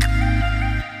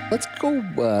 Let's go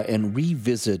and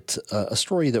revisit a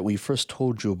story that we first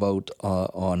told you about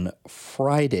on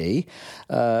Friday,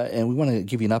 and we want to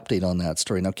give you an update on that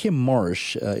story. Now, Kim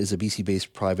Marsh is a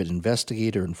BC-based private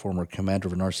investigator and former commander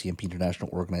of an RCMP International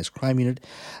Organized Crime Unit.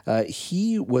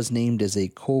 He was named as a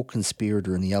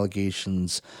co-conspirator in the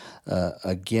allegations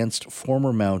against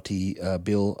former Mountie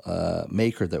Bill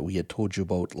Maker that we had told you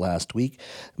about last week.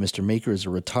 Mr. Maker is a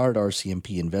retired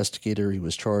RCMP investigator. He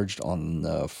was charged on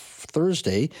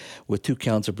Thursday with 2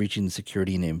 counts of breaching the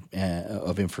Security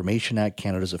of Information Act,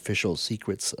 Canada's official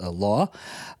secrets law.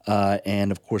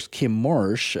 And, of course, Kim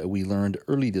Marsh, we learned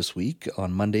early this week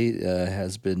on Monday,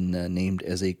 has been named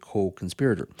as a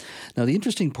co-conspirator. Now, the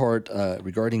interesting part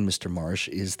regarding Mr. Marsh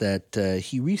is that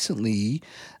he recently,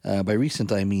 by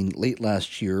recent I mean late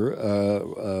last year,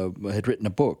 had written a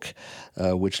book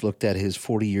which looked at his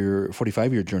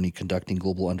 45-year journey conducting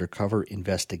global undercover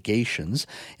investigations.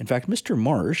 In fact, Mr.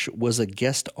 Marsh was a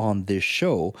guest on this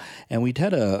show, and we'd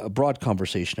had a broad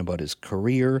conversation about his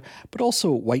career, but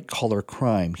also white-collar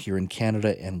crime here in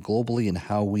Canada and globally, and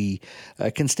how we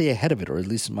can stay ahead of it, or at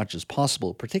least as much as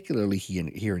possible, particularly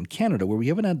here in Canada, where we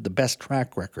haven't had the best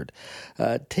track record.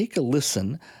 Take a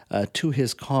listen to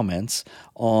his comments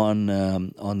on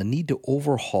the need to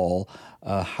overhaul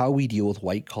how we deal with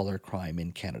white-collar crime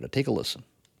in Canada. Take a listen.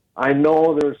 I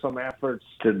know there's some efforts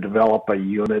to develop a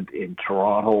unit in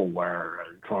Toronto where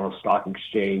Toronto Stock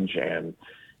Exchange and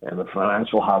the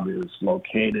financial hub is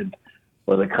located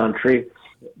for the country.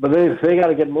 But they got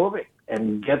to get moving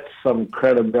and get some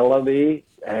credibility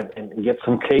and get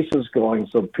some cases going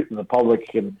so the public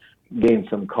can gain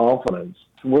some confidence.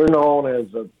 We're known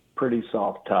as a pretty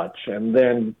soft touch. And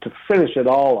then to finish it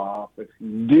all off, if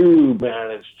you do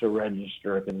manage to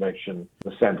register a conviction,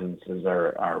 the sentences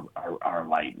are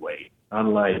lightweight,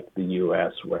 unlike the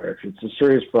U.S., where if it's a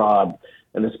serious fraud,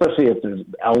 and especially if there's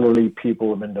elderly people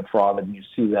who have been defrauded, and you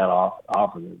see that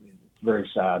often, it's very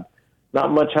sad.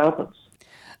 Not much happens.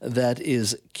 That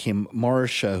is Kim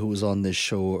Marsh, who was on this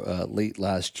show late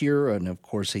last year. And, of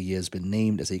course, he has been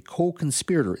named as a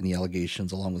co-conspirator in the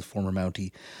allegations, along with former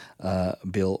Mountie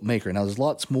Bill Maker. Now, there's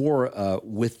lots more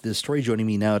with this story. Joining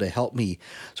me now to help me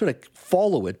sort of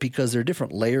follow it, because there are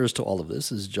different layers to all of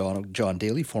this, is John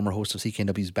Daly, former host of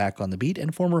CKNW's Back on the Beat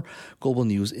and former Global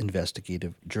News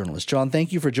investigative journalist. John,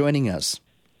 thank you for joining us.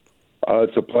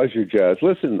 It's a pleasure, Jazz.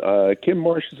 Listen, Kim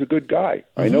Marsh is a good guy.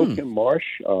 Mm-hmm. I know Kim Marsh.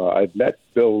 I've met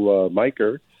Bill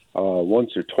Maker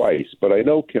once or twice, but I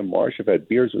know Kim Marsh. I've had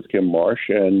beers with Kim Marsh,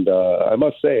 and I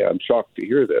must say I'm shocked to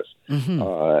hear this.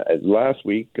 Mm-hmm. Last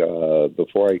week,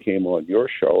 before I came on your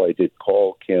show, I did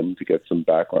call Kim to get some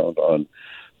background on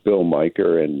Bill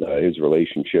Maker and his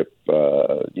relationship,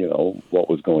 what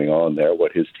was going on there,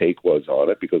 what his take was on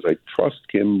it, because I trust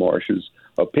Kim Marsh's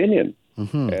opinion.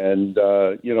 Mm-hmm.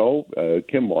 And,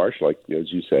 Kim Marsh, like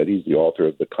as you said, he's the author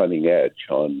of The Cunning Edge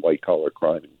on white-collar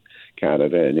crime in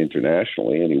Canada and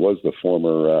internationally, and he was the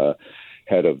former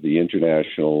head of the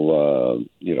International,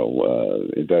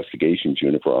 Investigations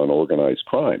Unit for Unorganized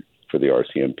Crime for the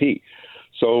RCMP.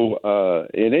 So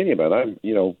in any event,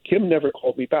 Kim never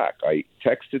called me back. I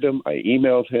texted him, I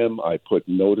emailed him, I put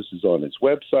notices on his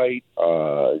website,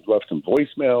 left him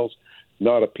voicemails,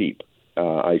 not a peep.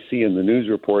 I see in the news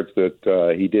reports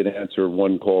that he did answer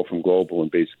one call from Global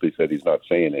and basically said he's not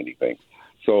saying anything.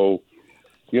 So,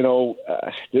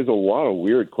 there's a lot of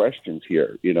weird questions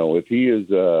here. If he is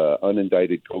an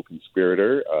unindicted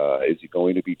co-conspirator, is he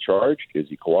going to be charged? Is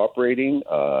he cooperating?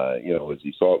 Has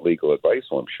he sought legal advice?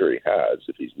 Well, I'm sure he has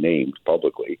if he's named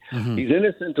publicly. Mm-hmm. He's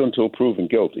innocent until proven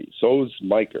guilty. So is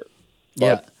Miker.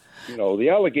 But, the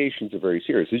allegations are very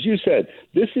serious. As you said,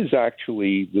 this is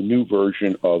actually the new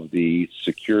version of the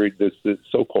the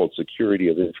so-called Security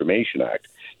of Information Act.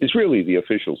 It's really the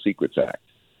Official Secrets Act.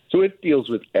 So it deals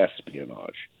with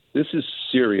espionage. This is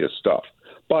serious stuff.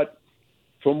 But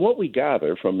from what we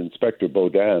gather from Inspector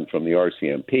Baudin from the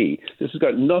RCMP, this has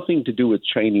got nothing to do with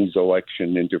Chinese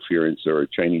election interference or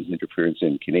Chinese interference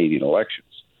in Canadian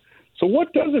elections. So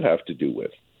what does it have to do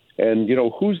with? And,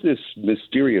 who's this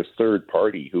mysterious third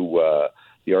party who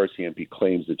the RCMP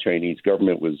claims the Chinese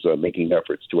government was making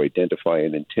efforts to identify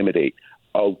and intimidate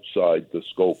outside the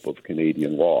scope of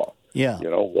Canadian law? Yeah.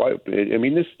 Why? I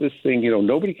mean, this thing,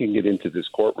 nobody can get into this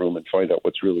courtroom and find out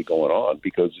what's really going on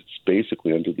because it's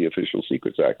basically under the Official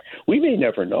Secrets Act. We may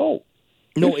never know.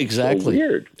 No, exactly. So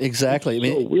weird. Exactly.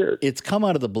 So weird. It's come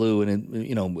out of the blue, and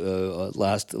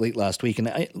late last week. And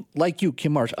I, like you,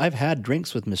 Kim Marsh, I've had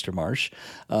drinks with Mr. Marsh.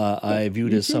 I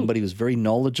viewed as somebody who's very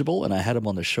knowledgeable, and I had him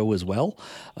on the show as well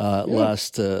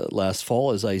last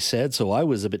fall, as I said. So I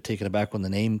was a bit taken aback when the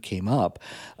name came up.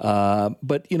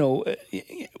 But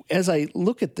as I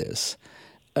look at this,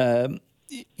 I'm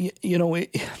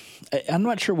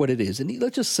not sure what it is, and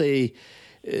let's just say.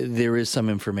 There is some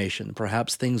information.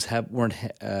 Perhaps things weren't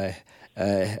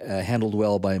handled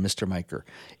well by Mr. Miker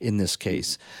in this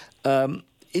case. To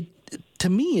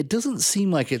me, it doesn't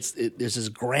seem like there's this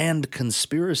grand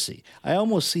conspiracy. I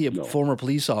almost see former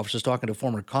police officers talking to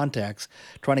former contacts,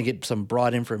 trying to get some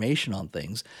broad information on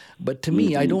things. But to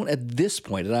me, I don't at this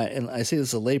point, and I say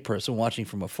this as a layperson watching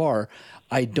from afar,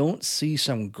 I don't see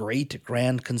some great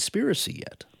grand conspiracy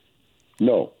yet.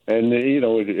 No, and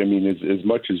as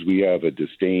much as we have a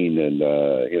disdain and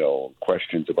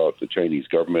questions about the Chinese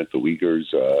government, the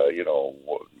Uyghurs,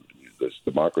 this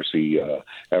democracy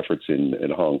efforts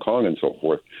in Hong Kong and so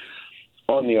forth.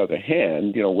 On the other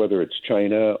hand, whether it's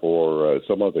China or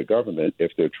some other government,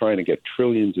 if they're trying to get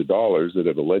trillions of dollars that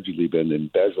have allegedly been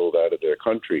embezzled out of their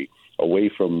country away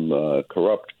from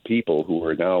corrupt people who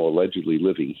are now allegedly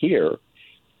living here,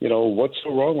 what's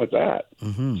so wrong with that?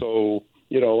 Mm-hmm. So.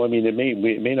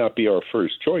 It may not be our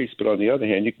first choice, but on the other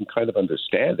hand, you can kind of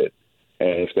understand it. And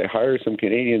if they hire some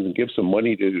Canadians and give some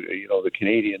money to, the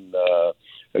Canadian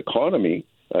economy,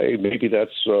 maybe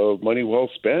that's money well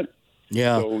spent.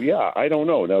 Yeah. So, I don't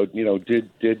know. Now,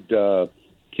 did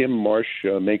Kim Marsh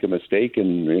make a mistake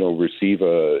and, receive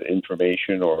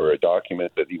information or a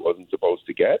document that he wasn't supposed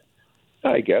to get?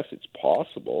 I guess it's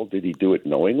possible. Did he do it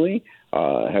knowingly?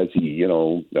 Has he,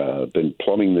 been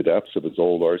plumbing the depths of his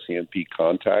old RCMP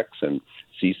contacts and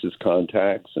CSIS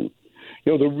contacts? And,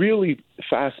 the really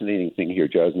fascinating thing here,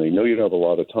 Jazz, and I know you don't have a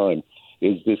lot of time,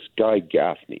 is this guy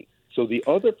Gaffney. So the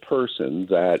other person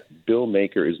that Bill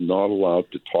Maker is not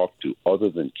allowed to talk to other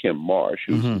than Kim Marsh,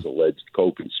 who's his alleged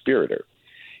co-conspirator,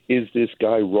 is this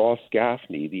guy Ross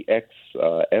Gaffney, the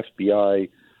ex-FBI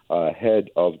head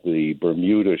of the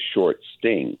Bermuda short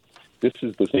sting. This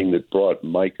is the thing that brought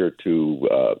Miker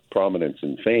to prominence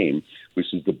and fame,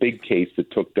 which is the big case that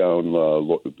took down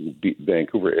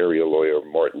Vancouver area lawyer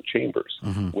Martin Chambers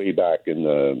way back in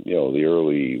the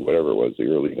early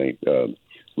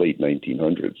late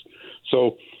 1900s.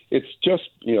 So it's just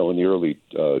in the early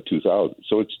 2000s.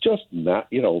 So it's just not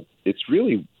it's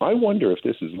really, I wonder if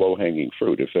this is low hanging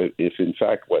fruit. If in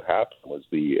fact what happened was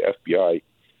the FBI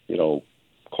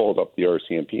called up the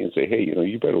RCMP and say, hey,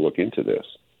 you better look into this.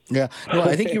 Yeah, no,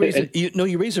 I think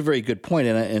you raise a very good point,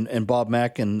 and Bob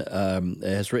Mackin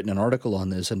has written an article on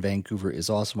this, and Vancouver is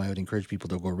awesome. I would encourage people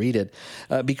to go read it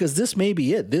because this may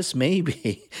be it. This may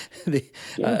be,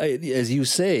 as you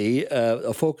say,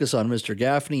 a focus on Mr.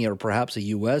 Gaffney or perhaps a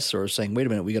U.S. or saying, wait a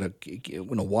minute, we got to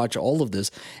watch all of this,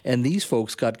 and these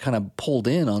folks got kind of pulled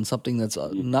in on something that's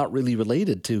not really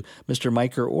related to Mr.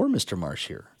 Miker or Mr. Marsh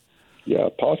here. Yeah,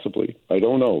 possibly. I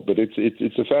don't know, but it's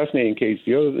a fascinating case.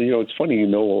 The other, it's funny,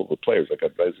 all the players. Like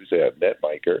as I say, I've met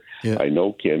Miker. Yeah. I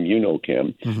know Kim. You know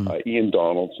Kim. Ian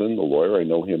Donaldson, the lawyer, I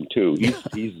know him too.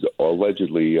 He's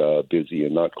allegedly busy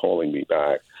and not calling me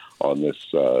back. on this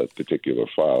particular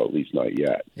file, at least not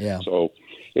yet. Yeah. So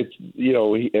it's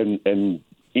and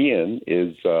Ian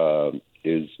is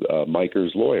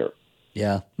Miker's lawyer.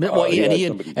 Yeah. Well,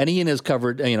 Ian has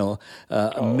covered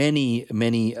many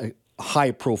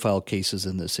high-profile cases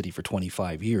in the city for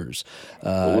 25 years,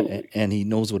 and he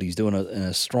knows what he's doing, and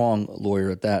a strong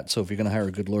lawyer at that. So if you're going to hire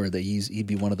a good lawyer, he'd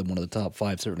be one of the top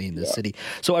 5 certainly in this city.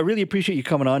 So I really appreciate you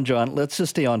coming on, John. Let's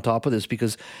just stay on top of this,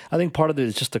 because I think part of it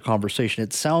is just a conversation.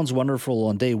 It sounds wonderful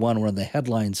on day one when the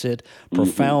headlines hit.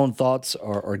 Profound thoughts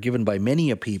are given by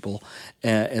many people,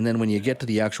 and then when you get to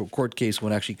the actual court case,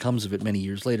 what actually comes of it many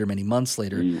years later, many months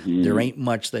later, there ain't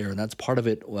much there, and that's part of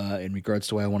it in regards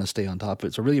to why I want to stay on top of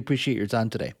it. So I really appreciate your time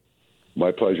today.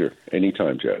 My pleasure.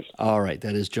 Anytime, Jazz. All right.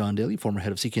 That is John Daly, former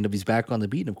head of CKNW's Back on the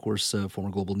Beat, and, of course, former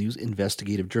Global News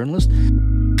investigative journalist.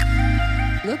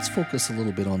 Let's focus a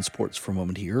little bit on sports for a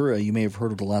moment here. You may have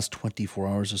heard of the last 24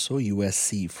 hours or so.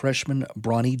 USC freshman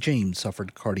Bronny James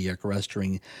suffered cardiac arrest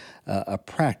during a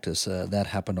practice. That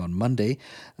happened on Monday.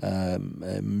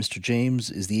 Mr. James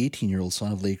is the 18-year-old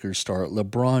son of Lakers star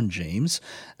LeBron James.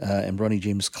 And Bronny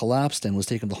James collapsed and was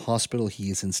taken to the hospital. He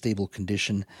is in stable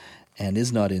condition and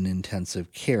is not in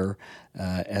intensive care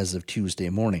as of Tuesday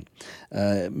morning.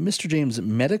 Mr. James'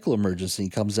 medical emergency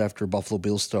comes after Buffalo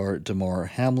Bills star Damar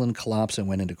Hamlin collapsed and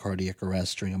went into cardiac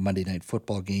arrest during a Monday night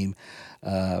football game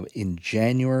in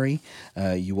January.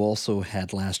 You also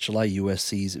had last July,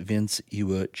 USC's Vince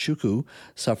Iwuchukwu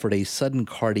suffered a sudden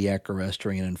cardiac arrest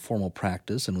during an informal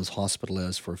practice and was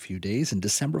hospitalized for a few days. In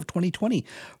December of 2020,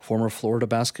 former Florida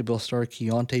basketball star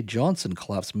Keontae Johnson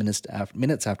collapsed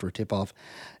minutes after a tip-off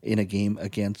in a game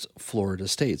against Florida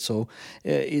State. So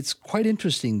it's quite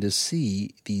interesting to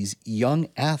see these young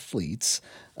athletes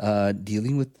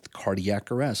dealing with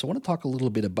cardiac arrest. I want to talk a little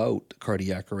bit about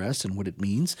cardiac arrest and what it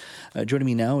means. Joining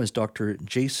me now is Dr.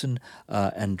 Jason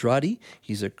Andrade.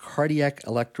 He's a cardiac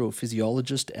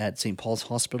electrophysiologist at St. Paul's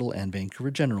Hospital and Vancouver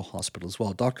General Hospital as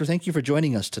well. Doctor, thank you for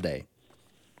joining us today.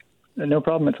 No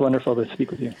problem. It's wonderful to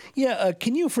speak with you. Yeah.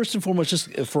 Can you first and foremost, just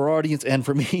for our audience and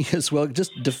for me as well,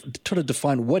 just try to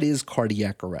define what is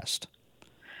cardiac arrest?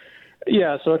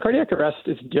 Yeah, so a cardiac arrest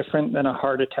is different than a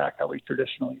heart attack, how we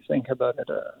traditionally think about it.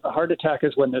 A heart attack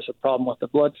is when there's a problem with the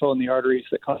blood flow in the arteries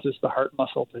that causes the heart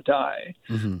muscle to die.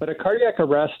 Mm-hmm. But a cardiac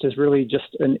arrest is really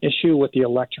just an issue with the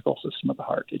electrical system of the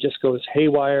heart. It just goes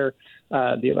haywire.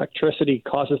 The electricity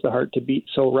causes the heart to beat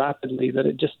so rapidly that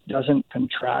it just doesn't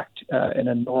contract in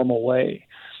a normal way.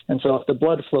 And so if the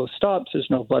blood flow stops, there's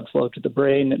no blood flow to the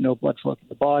brain, no blood flow to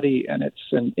the body, and it's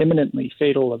an imminently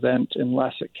fatal event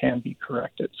unless it can be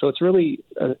corrected. So it's really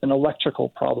an electrical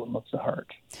problem of the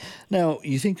heart. Now,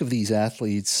 you think of these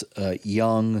athletes,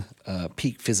 young,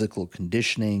 peak physical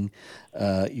conditioning.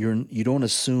 You don't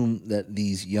assume that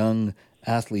these young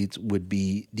athletes would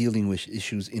be dealing with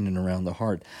issues in and around the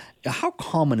heart. How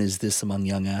common is this among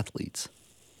young athletes?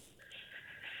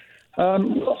 I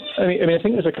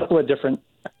think there's a couple of different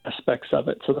aspects of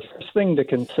it. So the first thing to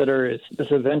consider is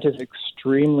this event is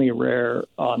extremely rare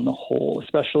on the whole,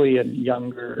 especially in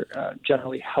younger,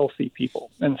 generally healthy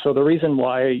people. And so the reason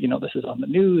why, this is on the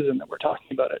news and that we're talking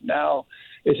about it now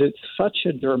is it's such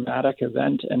a dramatic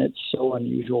event and it's so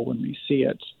unusual when we see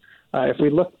it. If we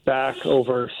look back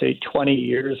over, say, 20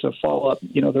 years of follow-up,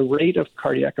 the rate of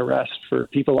cardiac arrest for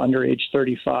people under age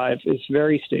 35 is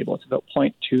very stable. It's about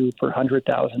 0.2 per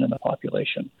 100,000 in the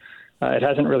population. It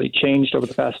hasn't really changed over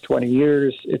the past 20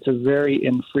 years. It's a very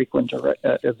infrequent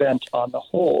event on the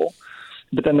whole.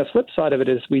 But then the flip side of it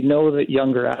is we know that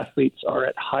younger athletes are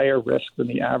at higher risk than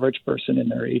the average person in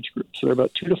their age group. So they're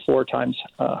about 2 to 4 times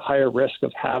higher risk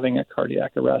of having a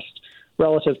cardiac arrest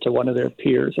relative to one of their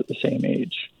peers at the same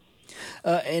age.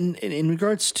 And in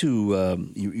regards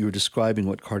to, you were describing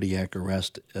what cardiac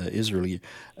arrest is earlier,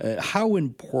 how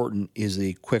important is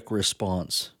a quick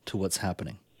response to what's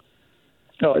happening?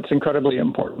 No, it's incredibly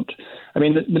important.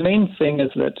 The main thing is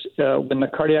that when the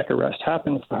cardiac arrest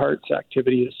happens, the heart's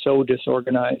activity is so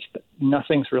disorganized that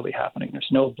nothing's really happening. There's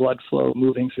no blood flow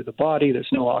moving through the body. There's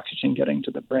no oxygen getting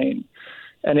to the brain.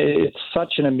 And it's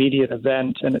such an immediate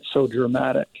event, and it's so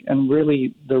dramatic. And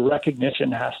really, the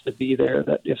recognition has to be there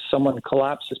that if someone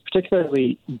collapses,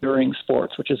 particularly during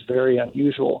sports, which is very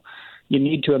unusual, you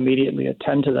need to immediately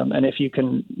attend to them. And if you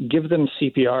can give them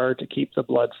CPR to keep the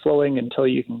blood flowing until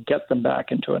you can get them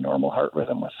back into a normal heart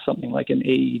rhythm with something like an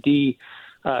AED,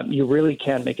 you really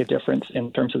can make a difference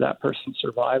in terms of that person's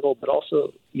survival, but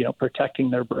also,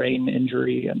 protecting their brain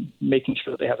injury and making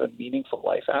sure that they have a meaningful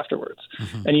life afterwards.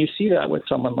 Mm-hmm. And you see that with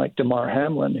someone like Damar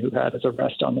Hamlin, who had his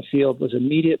arrest on the field, was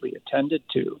immediately attended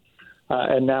to,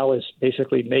 and now is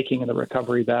basically making the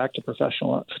recovery back to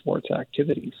professional sports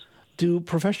activities. Do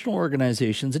professional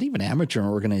organizations and even amateur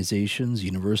organizations,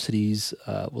 universities,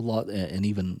 and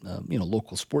even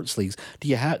local sports leagues, do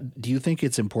you think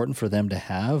it's important for them to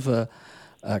have a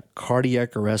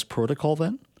cardiac arrest protocol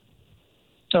then?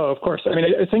 Oh, of course. I mean,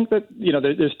 I think that,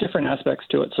 there's different aspects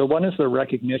to it. So one is the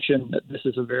recognition that this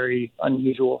is a very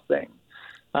unusual thing.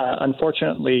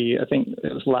 Unfortunately, I think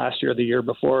it was last year or the year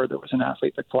before, there was an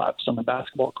athlete that collapsed on the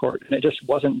basketball court, and it just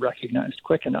wasn't recognized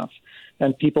quick enough,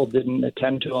 and people didn't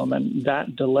attend to him. And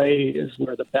that delay is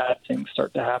where the bad things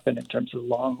start to happen in terms of the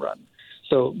long run.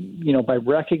 So, by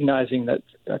recognizing that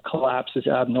a collapse is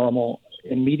abnormal,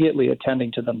 immediately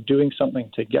attending to them, doing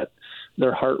something to get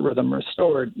their heart rhythm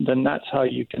restored, then that's how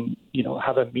you can,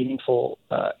 have a meaningful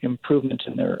improvement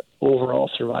in their overall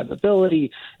survivability,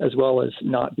 as well as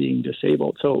not being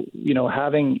disabled. So,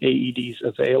 having AEDs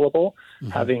available,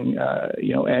 having,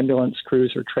 ambulance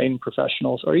crews or trained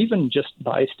professionals, or even just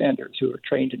bystanders who are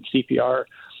trained in CPR,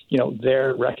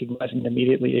 they're recognizing and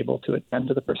immediately able to attend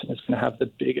to the person is going to have the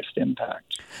biggest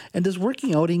impact. And does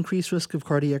working out increase risk of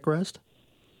cardiac arrest?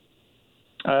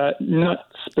 Not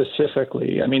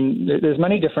specifically. I mean, there's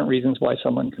many different reasons why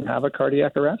someone can have a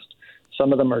cardiac arrest.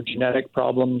 Some of them are genetic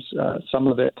problems. Some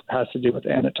of it has to do with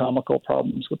anatomical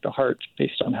problems with the heart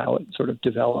based on how it sort of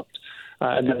developed.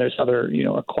 And then there's other,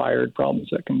 acquired problems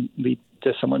that can lead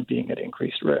to someone being at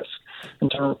increased risk.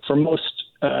 And so for most,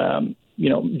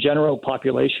 general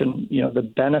population, the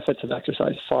benefits of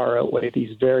exercise far outweigh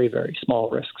these very, very small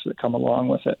risks that come along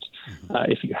with it.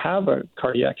 If you have a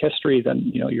cardiac history,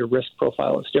 then, your risk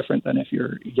profile is different than if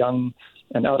you're young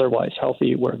and otherwise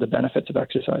healthy, where the benefits of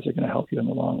exercise are going to help you in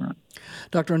the long run.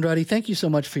 Dr. Andrade, thank you so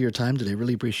much for your time today.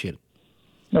 Really appreciate it.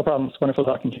 No problem. It's wonderful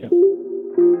talking to you.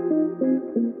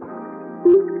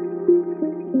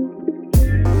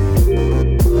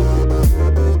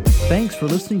 Thanks for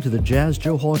listening to the Jazz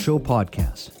Joe Hall Show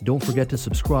podcast. Don't forget to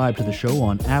subscribe to the show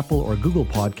on Apple or Google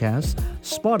Podcasts,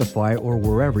 Spotify, or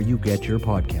wherever you get your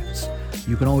podcasts.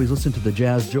 You can always listen to the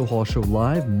Jazz Joe Hall Show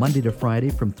live Monday to Friday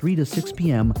from 3 to 6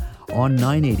 p.m. on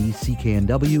 980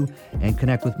 CKNW and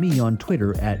connect with me on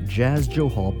Twitter at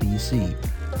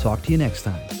JazzJoeHallBC. Talk to you next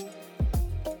time.